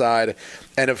beautiful outside.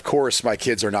 And, of course, my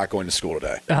kids are not going to school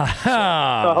today.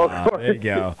 There you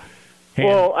go.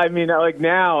 Well, I mean,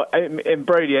 now, and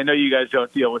Brady, I know you guys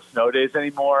don't deal with snow days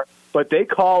anymore, but they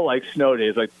call snow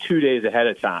days 2 days ahead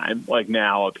of time,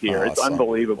 now up here. It's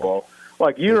unbelievable.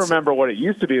 You remember what it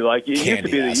used to be like. It used to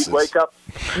be that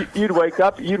you'd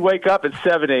wake up at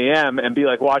 7 a.m. and be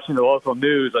watching the local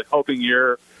news, hoping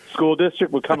your school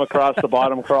district would come across the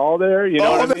bottom crawl there. You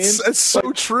know what I mean? That's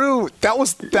so true. That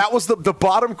was the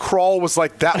bottom crawl was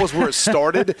that was where it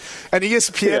started. And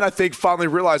ESPN, I think, finally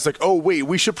realized oh wait,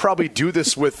 we should probably do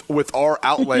this with our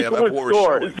outlay of what we're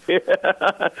showing. Yeah.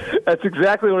 That's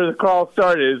exactly where the crawl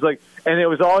started. And it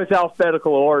was always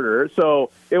alphabetical order.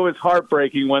 So it was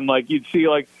heartbreaking when you'd see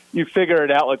you figure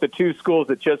it out, the two schools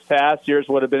that just passed, yours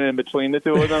would have been in between the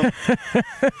two of them.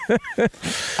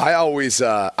 I always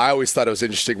thought it was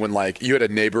interesting when you had a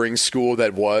neighboring school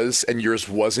that was and yours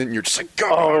wasn't. And you're just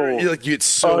you get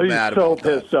so mad. So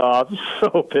pissed off.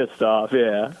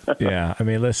 Yeah. Yeah. I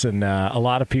mean, listen, a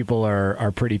lot of people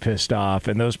are pretty pissed off,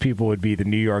 and those people would be the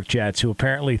New York Jets, who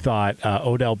apparently thought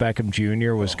Odell Beckham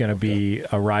Jr. was going to be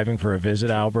arriving for a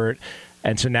visit, Albert,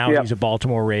 and so now he's a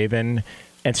Baltimore Raven.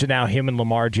 And so now him and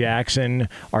Lamar Jackson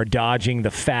are dodging the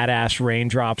fat-ass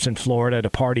raindrops in Florida to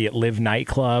party at Live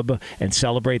nightclub and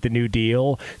celebrate the new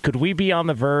deal. Could we be on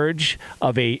the verge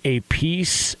of a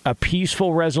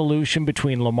peaceful resolution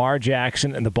between Lamar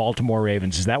Jackson and the Baltimore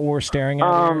Ravens? Is that what we're staring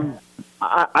at here?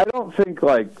 I don't think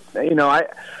I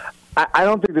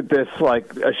don't think that this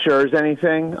assures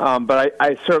anything, but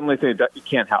I certainly think that it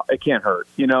can't help. It can't hurt.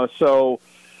 So.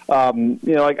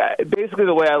 Basically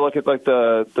the way I look at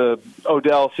the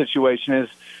Odell situation is,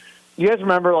 you guys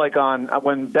remember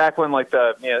when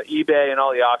the eBay and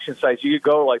all the auction sites, you could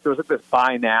go there was this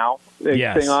buy now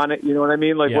thing on it. You know what I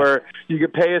mean? Where you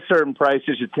could pay a certain price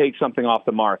just to take something off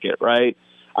the market, right?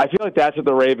 I feel like that's what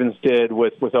the Ravens did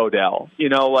with Odell.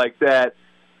 That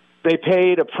they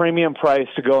paid a premium price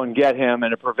to go and get him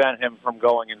and to prevent him from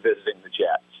going and visiting the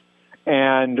Jets.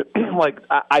 And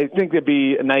I think they'd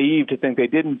be naive to think they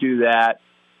didn't do that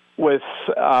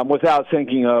without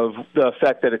thinking of the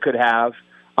effect that it could have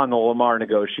on the Lamar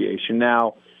negotiation.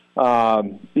 Now,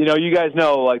 you guys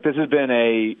know, this has been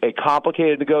a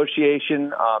complicated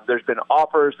negotiation. There's been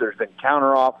offers, there's been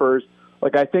counter offers.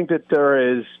 I think that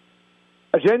there is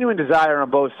a genuine desire on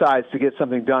both sides to get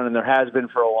something done, and there has been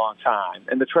for a long time.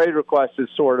 And the trade request is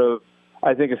sort of,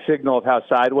 I think, a signal of how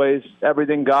sideways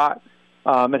everything got,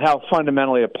 and how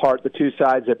fundamentally apart the two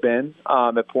sides have been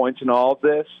at points in all of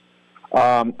this.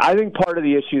 I think part of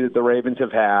the issue that the Ravens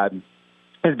have had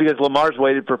is because Lamar's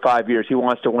waited for 5 years. He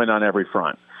wants to win on every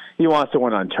front. He wants to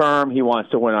win on term. He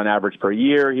wants to win on average per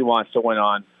year. He wants to win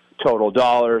on total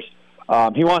dollars.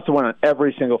 He wants to win on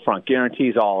every single front,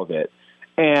 guarantees all of it.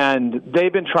 And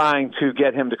they've been trying to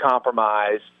get him to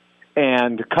compromise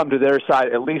and come to their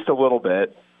side at least a little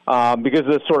bit because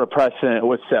of the sort of precedent it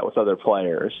was set with other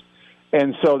players.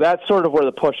 And so that's sort of where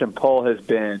the push and pull has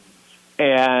been.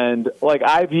 And,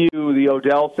 I view the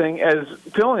Odell thing as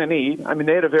filling a need. I mean,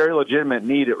 they had a very legitimate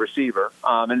need at receiver.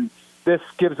 And this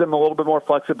gives them a little bit more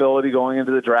flexibility going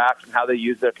into the draft and how they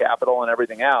use their capital and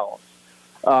everything else.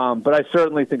 But I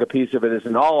certainly think a piece of it is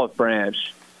an olive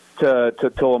branch to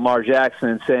Lamar Jackson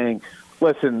and saying,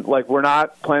 listen, we're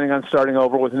not planning on starting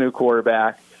over with a new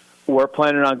quarterback. We're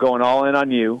planning on going all in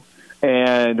on you,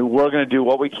 and we're going to do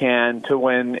what we can to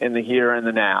win in the here and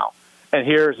the now. And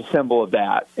here's a symbol of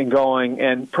that, and going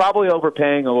and probably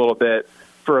overpaying a little bit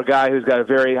for a guy who's got a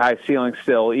very high ceiling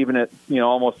still, even at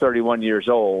almost 31 years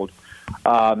old.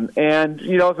 And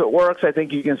if it works, I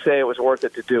think you can say it was worth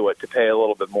it to do it, to pay a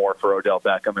little bit more for Odell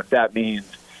Beckham, if that means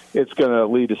it's going to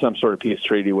lead to some sort of peace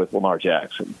treaty with Lamar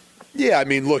Jackson. Yeah, I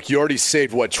mean, look, you already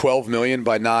saved, $12 million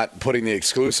by not putting the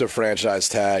exclusive franchise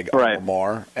tag on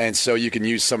Lamar, and so you can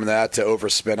use some of that to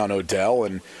overspend on Odell.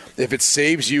 And if it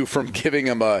saves you from giving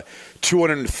him a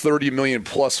 $230 million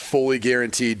plus fully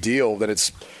guaranteed deal, then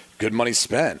it's good money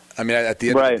spent. I mean, at the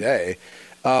end of the day.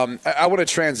 I want to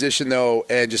transition, though,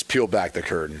 and just peel back the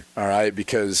curtain, all right,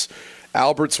 because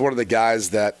Albert's one of the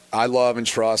guys that I love and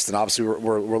trust, and obviously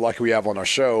we're lucky we have on our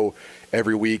show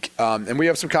every week. And we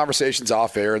have some conversations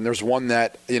off air, and there's one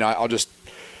that,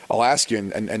 I'll ask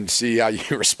you and see how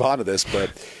you respond to this.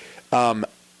 But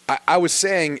I was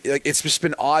saying, it's just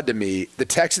been odd to me. The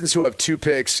Texans, who have 2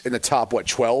 picks in the top,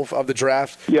 12 of the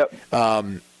draft? Yep.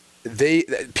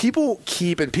 People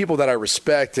that I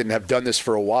respect and have done this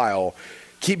for a while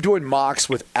keep doing mocks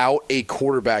without a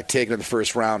quarterback taken in the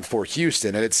first round for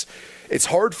Houston. And it's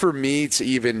hard for me to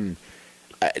even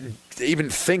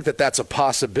think that that's a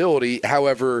possibility.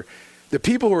 However, the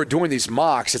people who are doing these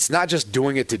mocks, it's not just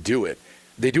doing it to do it.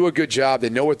 They do a good job. They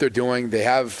know what they're doing. They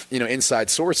have, inside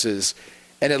sources.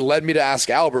 And it led me to ask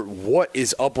Albert, what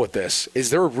is up with this? Is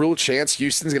there a real chance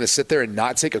Houston's going to sit there and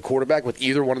not take a quarterback with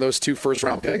either one of those 2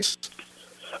 first-round picks?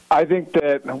 I think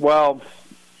that,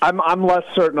 I'm less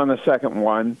certain on the second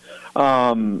one.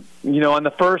 On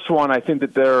the first one, I think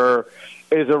that there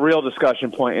is a real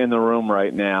discussion point in the room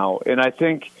right now. And I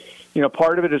think,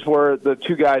 part of it is where the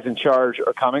 2 guys in charge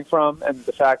are coming from, and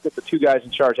the fact that the 2 guys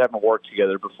in charge haven't worked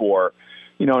together before,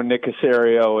 Nick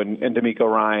Caserio and DeMeco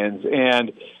Ryans.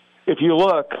 And if you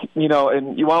look, and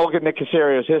you want to look at Nick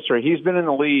Casario's history, he's been in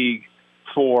the league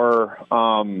for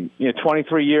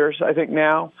 23 years, I think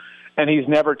now, and he's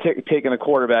never taken a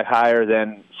quarterback higher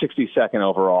than 62nd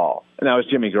overall, and that was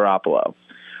Jimmy Garoppolo.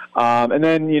 And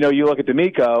then you look at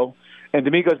DeMeco, and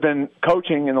DeMeco's been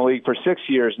coaching in the league for 6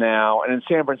 years now, and in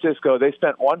San Francisco they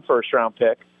spent 1 first-round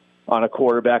pick on a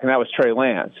quarterback, and that was Trey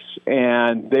Lance,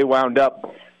 and they wound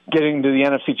up getting to the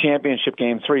NFC Championship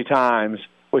game 3 times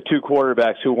with 2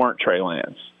 quarterbacks who weren't Trey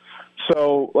Lance.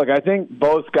 So, I think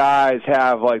both guys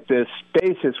have, this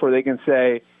basis where they can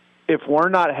say, if we're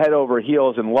not head over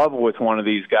heels in love with one of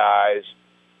these guys,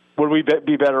 would we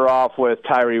be better off with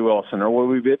Tyree Wilson, or would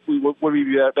we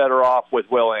be better off with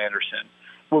Will Anderson?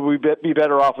 Would we be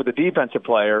better off with a defensive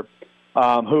player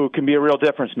who can be a real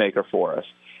difference maker for us?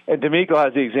 And DeMeco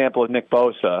has the example of Nick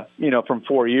Bosa, from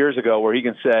 4 years ago, where he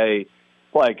can say,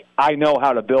 I know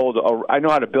how to build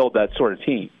that sort of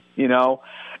team,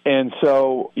 And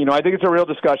so, I think it's a real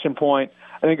discussion point.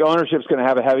 I think ownership's going to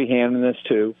have a heavy hand in this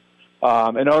too.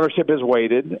 And ownership is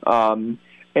weighted. And,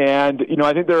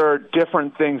 I think there are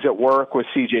different things at work with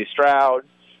C.J. Stroud.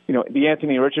 The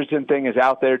Anthony Richardson thing is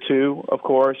out there too, of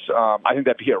course. I think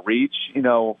that'd be a reach,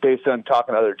 based on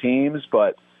talking to other teams.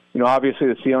 But, obviously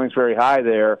the ceiling's very high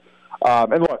there.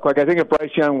 And look, I think if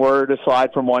Bryce Young were to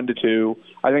slide from 1 to 2,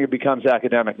 I think it becomes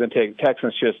academic. Then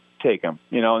Texans just take him,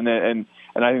 and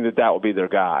I think that will be their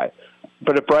guy.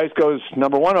 But if Bryce goes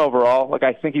number 1 overall, like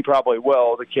I think he probably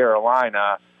will, to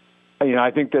Carolina,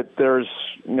 I think that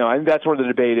I think that's where the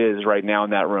debate is right now in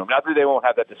that room. Not that they won't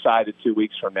have that decided 2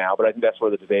 weeks from now, but I think that's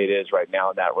where the debate is right now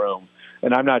in that room.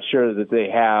 And I'm not sure that they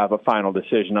have a final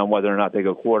decision on whether or not they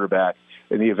go quarterback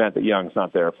in the event that Young's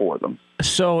not there for them.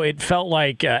 So it felt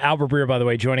like Albert Breer, by the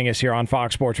way, joining us here on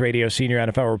Fox Sports Radio, senior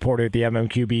NFL reporter at the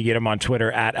MMQB. Get him on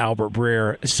Twitter at Albert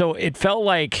Breer. So it felt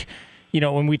like,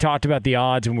 when we talked about the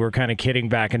odds and we were kind of kidding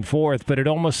back and forth, but it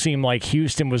almost seemed like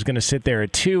Houston was going to sit there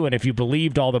at 2. And if you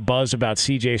believed all the buzz about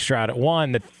C.J. Stroud at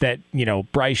 1,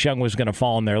 that Bryce Young was going to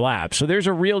fall in their lap. So there's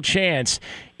a real chance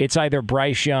it's either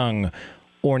Bryce Young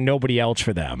or nobody else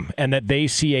for them, and that they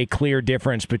see a clear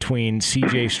difference between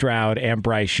C.J. Stroud and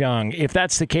Bryce Young. If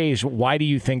that's the case, why do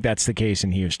you think that's the case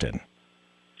in Houston?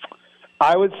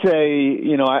 I would say,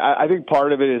 I think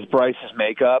part of it is Bryce's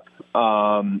makeup,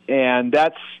 and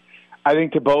that's, I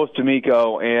think, to both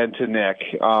D'Amico and to Nick,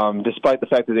 despite the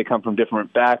fact that they come from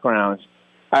different backgrounds.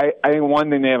 I think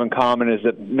one thing they have in common is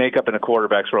that makeup in a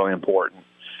quarterback is really important.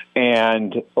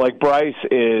 And like Bryce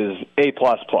is A++,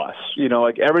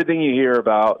 like everything you hear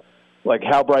about, like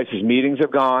how Bryce's meetings have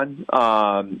gone.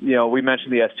 We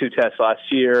mentioned the S2 test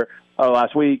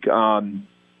last week.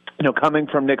 Coming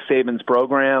from Nick Saban's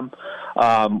program,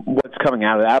 what's coming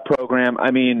out of that program.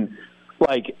 I mean,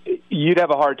 like you'd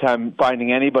have a hard time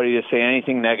finding anybody to say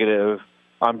anything negative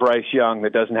on Bryce Young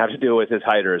that doesn't have to do with his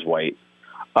height or his weight.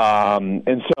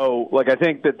 And so, like, I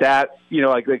think that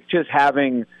like just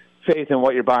having faith in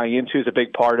what you're buying into is a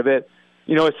big part of it.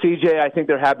 With CJ, I think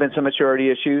there have been some maturity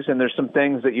issues, and there's some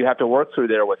things that you have to work through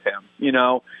there with him,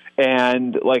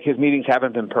 and like his meetings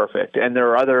haven't been perfect, and there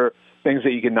are other things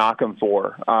that you can knock him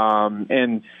for.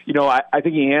 I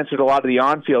think he answered a lot of the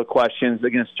on-field questions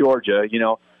against Georgia.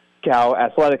 How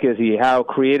athletic is he? How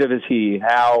creative is he?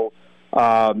 How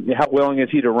willing is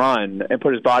he to run and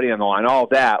put his body on the line? All of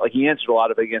that. Like, he answered a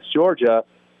lot of it against Georgia,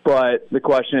 but the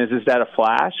question is that a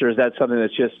flash, or is that something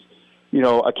that's just,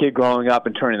 a kid growing up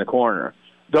and turning the corner?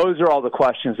 Those are all the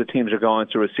questions that teams are going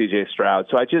through with C.J. Stroud.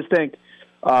 So I just think,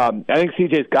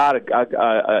 C.J.'s got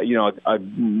a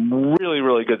really,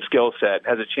 really good skill set,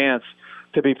 has a chance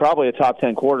to be probably a top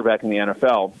 10 quarterback in the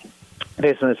NFL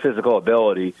based on his physical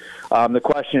ability. The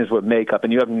question is with makeup,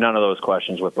 and you have none of those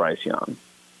questions with Bryce Young.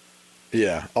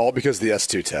 Yeah, all because of the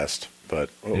S2 test, but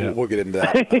we'll get into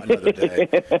that another day.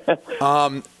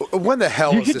 When the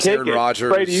hell is this Aaron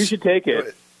Rodgers? Brady, you should take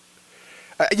it.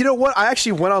 You know what? I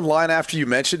actually went online after you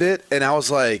mentioned it, and I was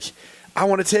like, I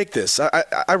want to take this.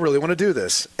 I really want to do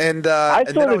this. And I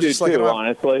sort of do too,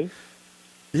 honestly.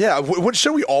 Yeah, what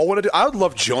should we all want to do? I would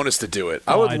love Jonas to do it.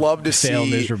 I would love to see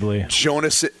miserably.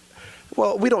 Jonas.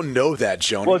 Well, we don't know that,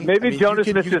 Jonas. Well, maybe Jonas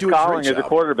missed his calling as a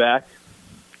quarterback.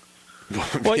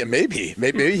 Yeah, maybe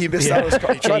he missed out.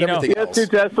 He tried everything else. The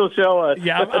S2 test will show us.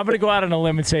 Yeah, I'm going to go out on a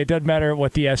limb and say it doesn't matter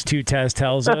what the S2 test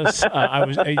tells us.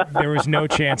 There was no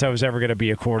chance I was ever going to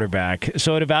be a quarterback.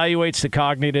 So it evaluates the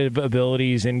cognitive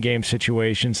abilities in game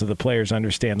situations so the players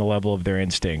understand the level of their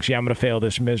instincts. Yeah, I'm going to fail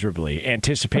this miserably.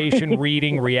 Anticipation,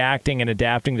 reading, reacting, and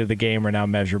adapting to the game are now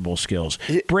measurable skills.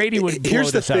 Brady would blow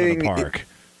this out of the park.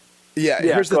 Yeah,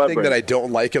 here's the thing that I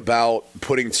don't like about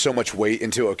putting so much weight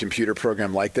into a computer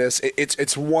program like this.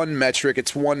 It's one metric,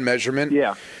 it's one measurement.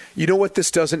 Yeah. You know what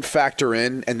this doesn't factor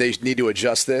in, and they need to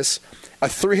adjust this? A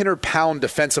 300-pound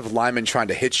defensive lineman trying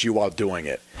to hit you while doing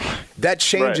it. That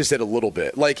changes it a little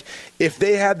bit. Like, if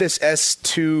they had this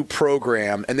S2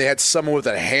 program and they had someone with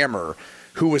a hammer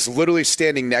who was literally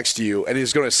standing next to you and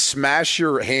is going to smash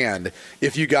your hand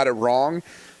if you got it wrong,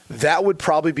 that would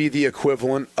probably be the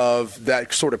equivalent of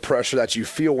that sort of pressure that you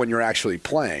feel when you're actually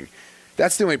playing.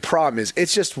 That's the only problem is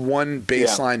it's just one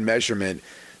baseline measurement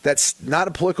that's not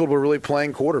applicable to really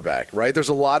playing quarterback, right? There's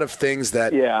a lot of things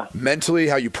that mentally,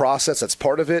 how you process, that's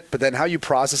part of it, but then how you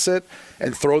process it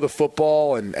and throw the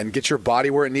football and get your body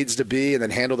where it needs to be and then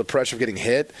handle the pressure of getting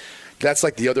hit, that's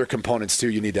like the other components too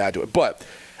you need to add to it. But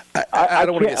I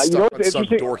don't want to get stuck on some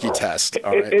dorky test.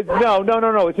 All right?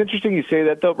 No. It's interesting you say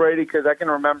that, though, Brady, because I can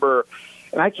remember,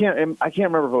 and I can't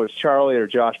remember if it was Charlie or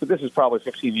Josh, but this is probably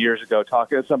 15 years ago,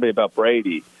 talking to somebody about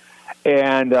Brady.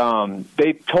 And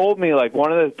they told me, like,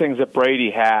 one of the things that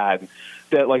Brady had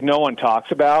that, like, no one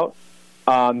talks about,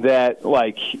 that,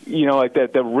 like,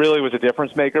 that really was a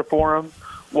difference maker for him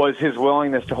was his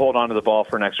willingness to hold on to the ball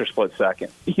for an extra split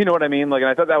second. You know what I mean? Like, and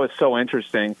I thought that was so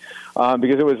interesting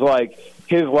because it was like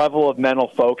his level of mental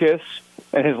focus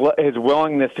and his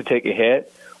willingness to take a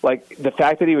hit. Like, the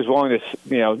fact that he was willing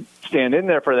to, stand in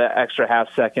there for that extra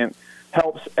half second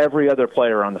helps every other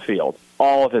player on the field,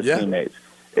 all of his teammates.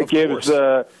 It gives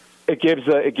the It gives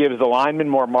the lineman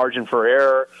more margin for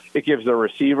error. It gives the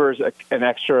receivers an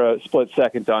extra split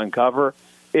second to uncover.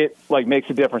 It makes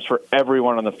a difference for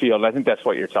everyone on the field. I think that's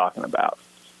what you're talking about.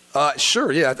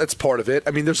 Sure, yeah, that's part of it.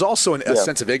 I mean, there's also a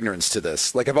sense of ignorance to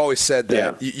this. Like I've always said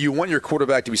that you want your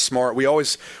quarterback to be smart. We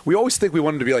always think we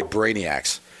want them to be like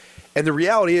brainiacs. And the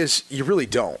reality is you really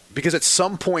don't, because at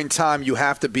some point in time you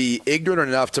have to be ignorant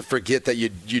enough to forget that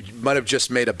you might have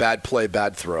just made a bad play,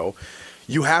 bad throw.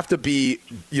 You have to be,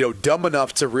 dumb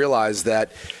enough to realize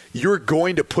that you're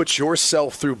going to put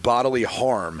yourself through bodily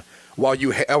harm while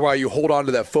you hold on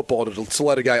to that football to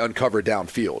let a guy uncover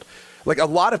downfield. Like a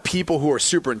lot of people who are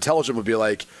super intelligent would be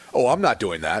like, "Oh, I'm not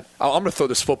doing that. I'm going to throw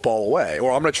this football away,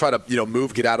 or I'm going to try to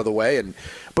move, get out of the way."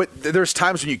 But there's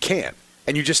times when you can't,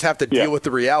 and you just have to deal with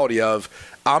the reality of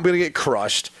I'm going to get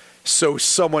crushed, so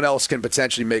someone else can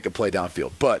potentially make a play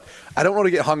downfield. But I don't want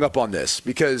to get hung up on this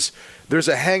because there's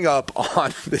a hang up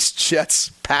on this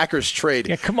Jets-Packers trade.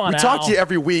 Yeah, come on, we talk to you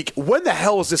every week. When the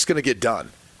hell is this going to get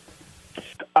done?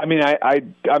 I mean,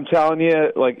 I'm telling you,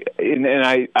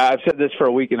 I've said this for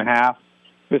a week and a half.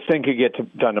 This thing could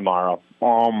get done tomorrow.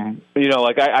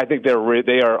 I think they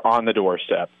are on the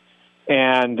doorstep.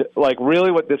 And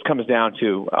really what this comes down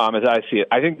to, as I see it,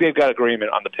 I think they've got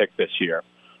agreement on the pick this year.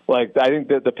 I think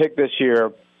that the pick this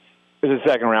year is a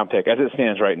second-round pick as it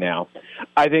stands right now.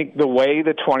 I think the way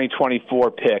the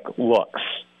 2024 pick looks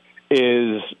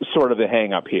is sort of the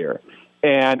hang-up here.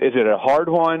 And is it a hard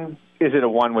one? Is it a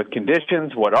one with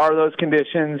conditions? What are those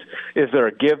conditions? Is there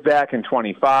a give back in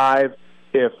 25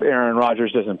 if Aaron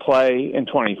Rodgers doesn't play in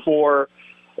 24?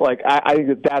 I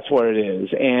think that's what it is.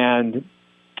 And,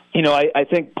 I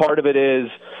think part of it is,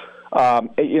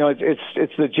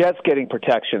 it's the Jets getting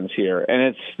protections here. And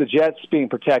it's the Jets being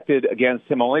protected against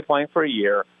him only playing for a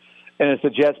year. And it's the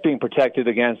Jets being protected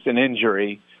against an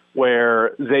injury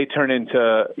where they turn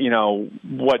into,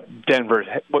 what Denver's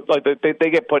they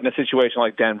get put in a situation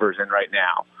like Denver's in right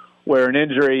now, where an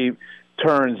injury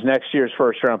turns next year's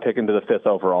first-round pick into the 5th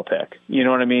overall pick. You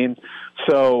know what I mean?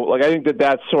 So, I think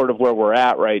that's sort of where we're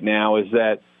at right now is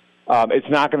that it's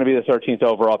not going to be the 13th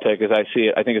overall pick as I see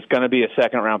it. I think it's going to be a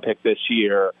second-round pick this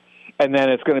year, and then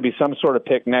it's going to be some sort of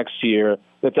pick next year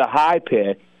that's a high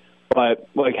pick. But,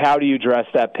 how do you dress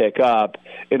that pick up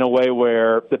in a way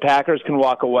where the Packers can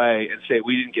walk away and say,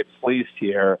 we didn't get fleeced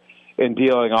here in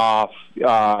dealing off,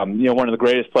 one of the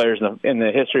greatest players in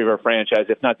the history of our franchise,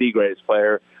 if not the greatest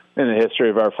player in the history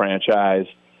of our franchise,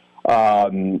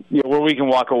 where we can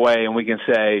walk away and we can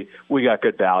say we got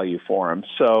good value for him.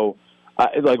 So,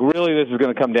 really this is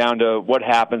going to come down to what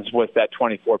happens with that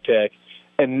 24 pick.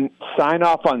 And sign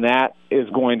off on that is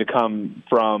going to come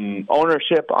from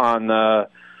ownership on the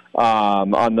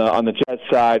Jets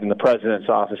side and the president's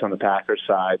office on the Packers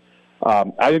side.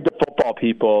 I think the football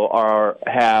people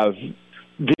have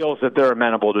deals that they're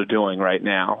amenable to doing right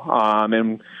now.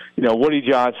 And Woody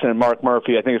Johnson and Mark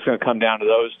Murphy, I think it's going to come down to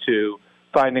those two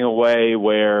finding a way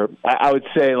where I would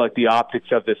say the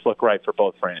optics of this look right for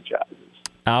both franchises.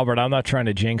 Albert, I'm not trying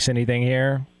to jinx anything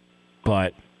here,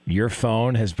 but your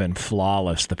phone has been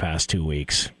flawless the past 2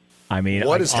 weks. I mean,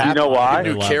 what is happening? You know why?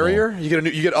 New carrier? You get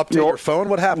to update your phone?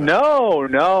 What happened? No.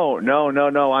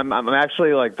 I'm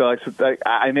actually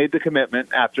I made the commitment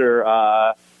after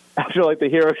the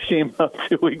Hiroshima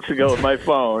 2 weeks ago with my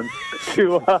phone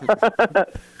to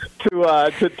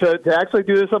actually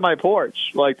do this on my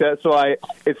porch like that. So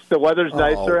the weather's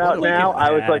nicer out now. I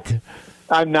was like,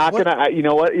 I'm not gonna. You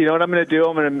know what I'm gonna do?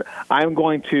 I'm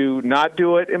going to not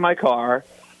do it in my car.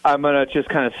 I'm going to just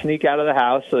kind of sneak out of the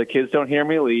house so the kids don't hear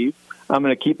me leave. I'm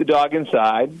going to keep the dog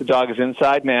inside. The dog is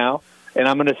inside now. And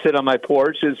I'm going to sit on my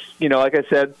porch. It's, like I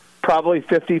said, probably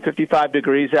 50, 55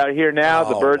 degrees out here now.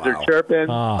 The birds are chirping.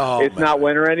 It's not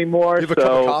winter anymore. You have a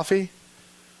cup of coffee?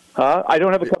 I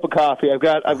don't have a cup of coffee. I've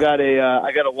got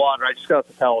a water. I just got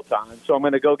the Peloton. So I'm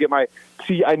going to go get my –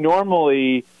 see, I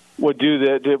normally would do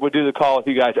the call with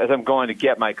you guys as I'm going to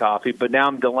get my coffee. But now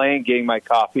I'm delaying getting my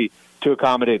coffee to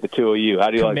accommodate the two of you. How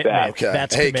do you like that? Okay.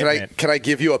 That's hey, commitment. can I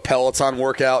give you a Peloton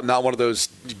workout, not one of those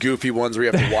goofy ones where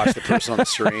you have to watch the person on the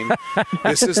screen?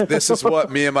 This is what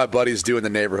me and my buddies do in the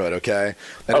neighborhood, okay?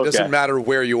 And it doesn't matter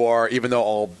where you are, even though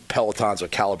all Pelotons are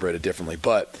calibrated differently.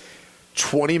 But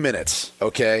 20 minutes,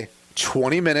 okay?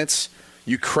 20 minutes,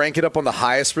 you crank it up on the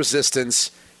highest resistance,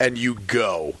 and you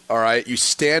go, all right? You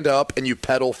stand up and you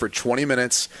pedal for 20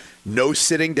 minutes, no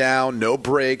sitting down, no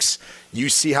breaks. You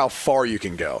see how far you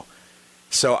can go.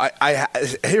 So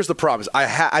here's the problem.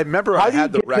 I remember I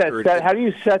had the record. How do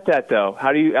you set that, though?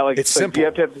 How do you It's simple.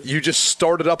 You just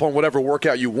start it up on whatever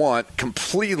workout you want,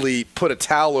 completely put a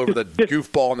towel over the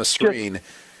goofball on the screen,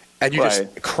 and you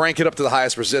just crank it up to the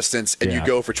highest resistance, and you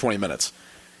go for 20 minutes.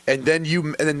 and then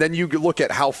you look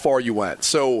at how far you went.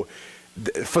 So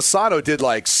Fasano did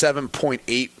like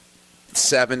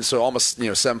 7.87, so almost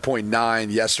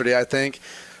 7.9 yesterday, I think.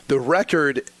 The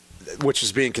record, which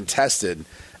is being contested,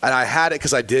 and I had it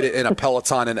because I did it in a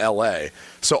Peloton in LA.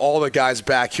 So all the guys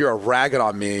back here are ragging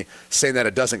on me, saying that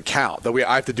it doesn't count. That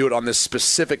I have to do it on this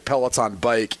specific Peloton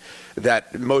bike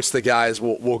that most of the guys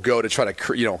will go to try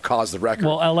to cause the record.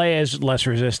 Well, LA is less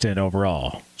resistant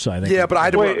overall, so I think. Yeah, but I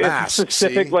had to wear a mask.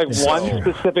 Specific, one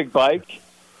specific bike.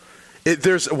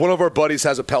 There's one of our buddies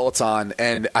has a Peloton,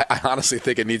 and I honestly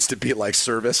think it needs to be like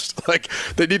serviced. Like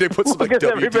they need to put some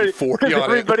WD-40 on it.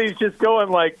 Everybody's just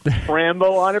going like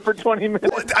Rambo on it for 20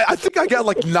 minutes. Well, I think I got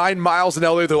like 9 miles in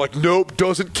LA. They're like, nope,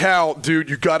 doesn't count, dude.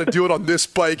 You got to do it on this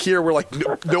bike here. We're like,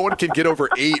 no one can get over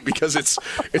 8 because it's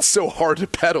so hard to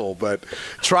pedal. But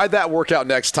try that workout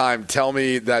next time. Tell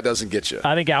me that doesn't get you.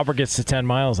 I think Albert gets to 10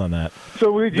 miles on that.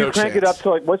 So would you crank it up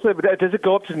to like does it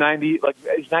go up to 90? Like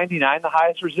is 99 the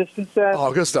highest resistance?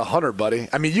 Oh, it goes to 100, buddy.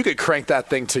 I mean, you could crank that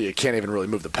thing till you can't even really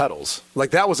move the pedals.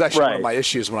 Like that was actually one of my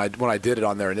issues when I did it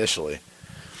on there initially.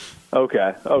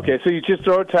 Okay. So you just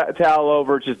throw a towel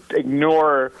over, just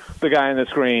ignore the guy on the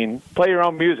screen, play your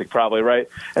own music probably, right?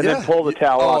 And then pull the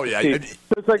towel off. Yeah. So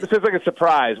it's like a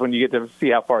surprise when you get to see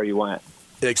how far you went.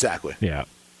 Exactly. Yeah.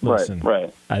 Listen,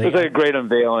 right. It's like a great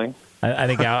unveiling. I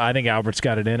think Albert's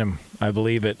got it in him. I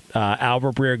believe it.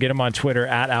 Albert Breer, get him on Twitter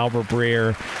at Albert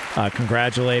Breer.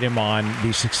 Congratulate him on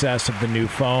the success of the new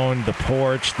phone, the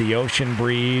porch, the ocean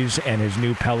breeze, and his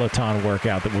new Peloton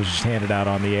workout that was just handed out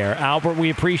on the air. Albert,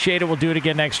 we appreciate it. We'll do it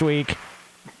again next week.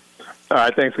 All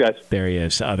right, thanks, guys. There he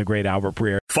is, the great Albert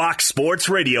Breer. Fox Sports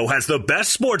Radio has the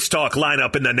best sports talk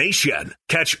lineup in the nation.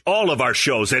 Catch all of our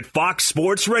shows at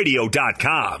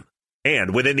foxsportsradio.com.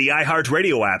 And within the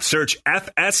iHeartRadio app, search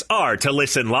FSR to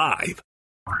listen live.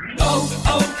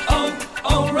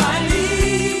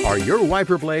 O'Reilly. Are your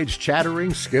wiper blades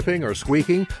chattering, skipping, or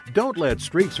squeaking? Don't let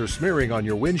streaks or smearing on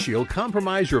your windshield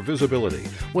compromise your visibility.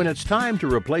 When it's time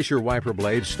to replace your wiper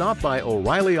blades, stop by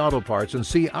O'Reilly Auto Parts and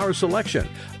see our selection.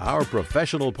 Our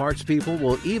professional parts people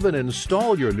will even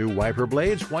install your new wiper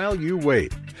blades while you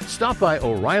wait. Stop by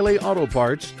O'Reilly Auto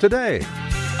Parts today.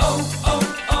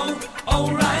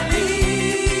 O'Reilly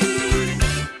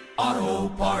Auto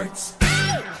Parts.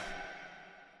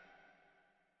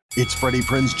 It's Freddie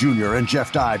Prinze Jr. and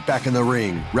Jeff Dye back in the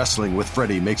ring. Wrestling with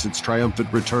Freddie makes its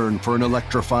triumphant return for an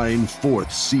electrifying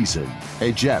 4th season.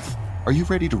 Hey, Jeff, are you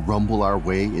ready to rumble our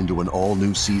way into an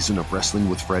all-new season of Wrestling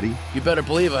with Freddie? You better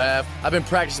believe I have. I've been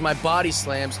practicing my body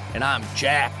slams, and I'm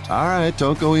jacked. All right,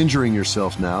 don't go injuring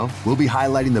yourself now. We'll be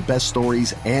highlighting the best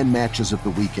stories and matches of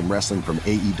the week in wrestling from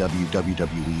AEW,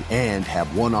 WWE, and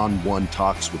have one-on-one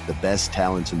talks with the best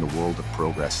talents in the world of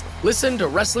pro wrestling. Listen to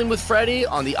Wrestling with Freddie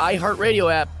on the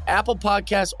iHeartRadio app, Apple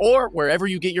Podcasts, or wherever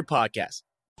you get your podcasts.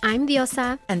 I'm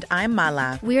Diosa. And I'm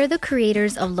Mala. We are the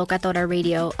creators of Locatora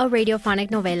Radio, a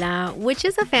radiophonic novela, which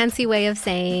is a fancy way of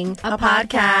saying a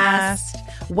podcast.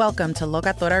 Welcome to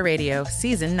Locatora Radio,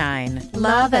 Season 9.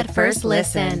 Love at first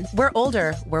listen. We're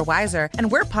older, we're wiser,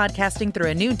 and we're podcasting through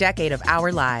a new decade of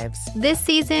our lives. This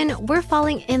season, we're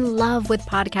falling in love with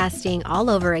podcasting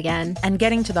all over again. And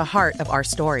getting to the heart of our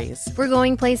stories. We're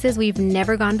going places we've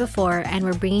never gone before, and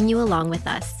we're bringing you along with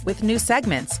us. With new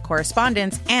segments,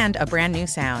 correspondence, and a brand new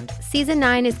sound. Season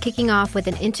 9 is kicking off with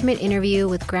an intimate interview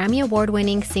with Grammy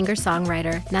Award-winning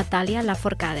singer-songwriter Natalia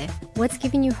Lafourcade. What's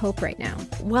giving you hope right now?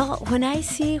 Well, when I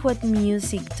see what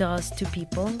music does to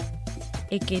people,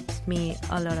 it gives me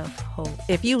a lot of hope.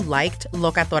 If you liked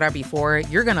Locatora before,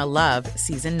 you're going to love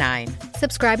Season 9.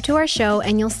 Subscribe to our show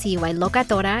and you'll see why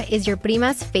Locatora is your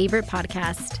prima's favorite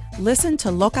podcast. Listen to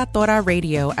Locatora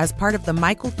Radio as part of the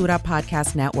My Cultura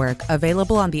Podcast Network,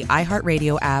 available on the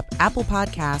iHeartRadio app, Apple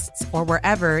Podcasts, or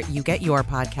wherever you get your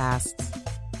podcasts.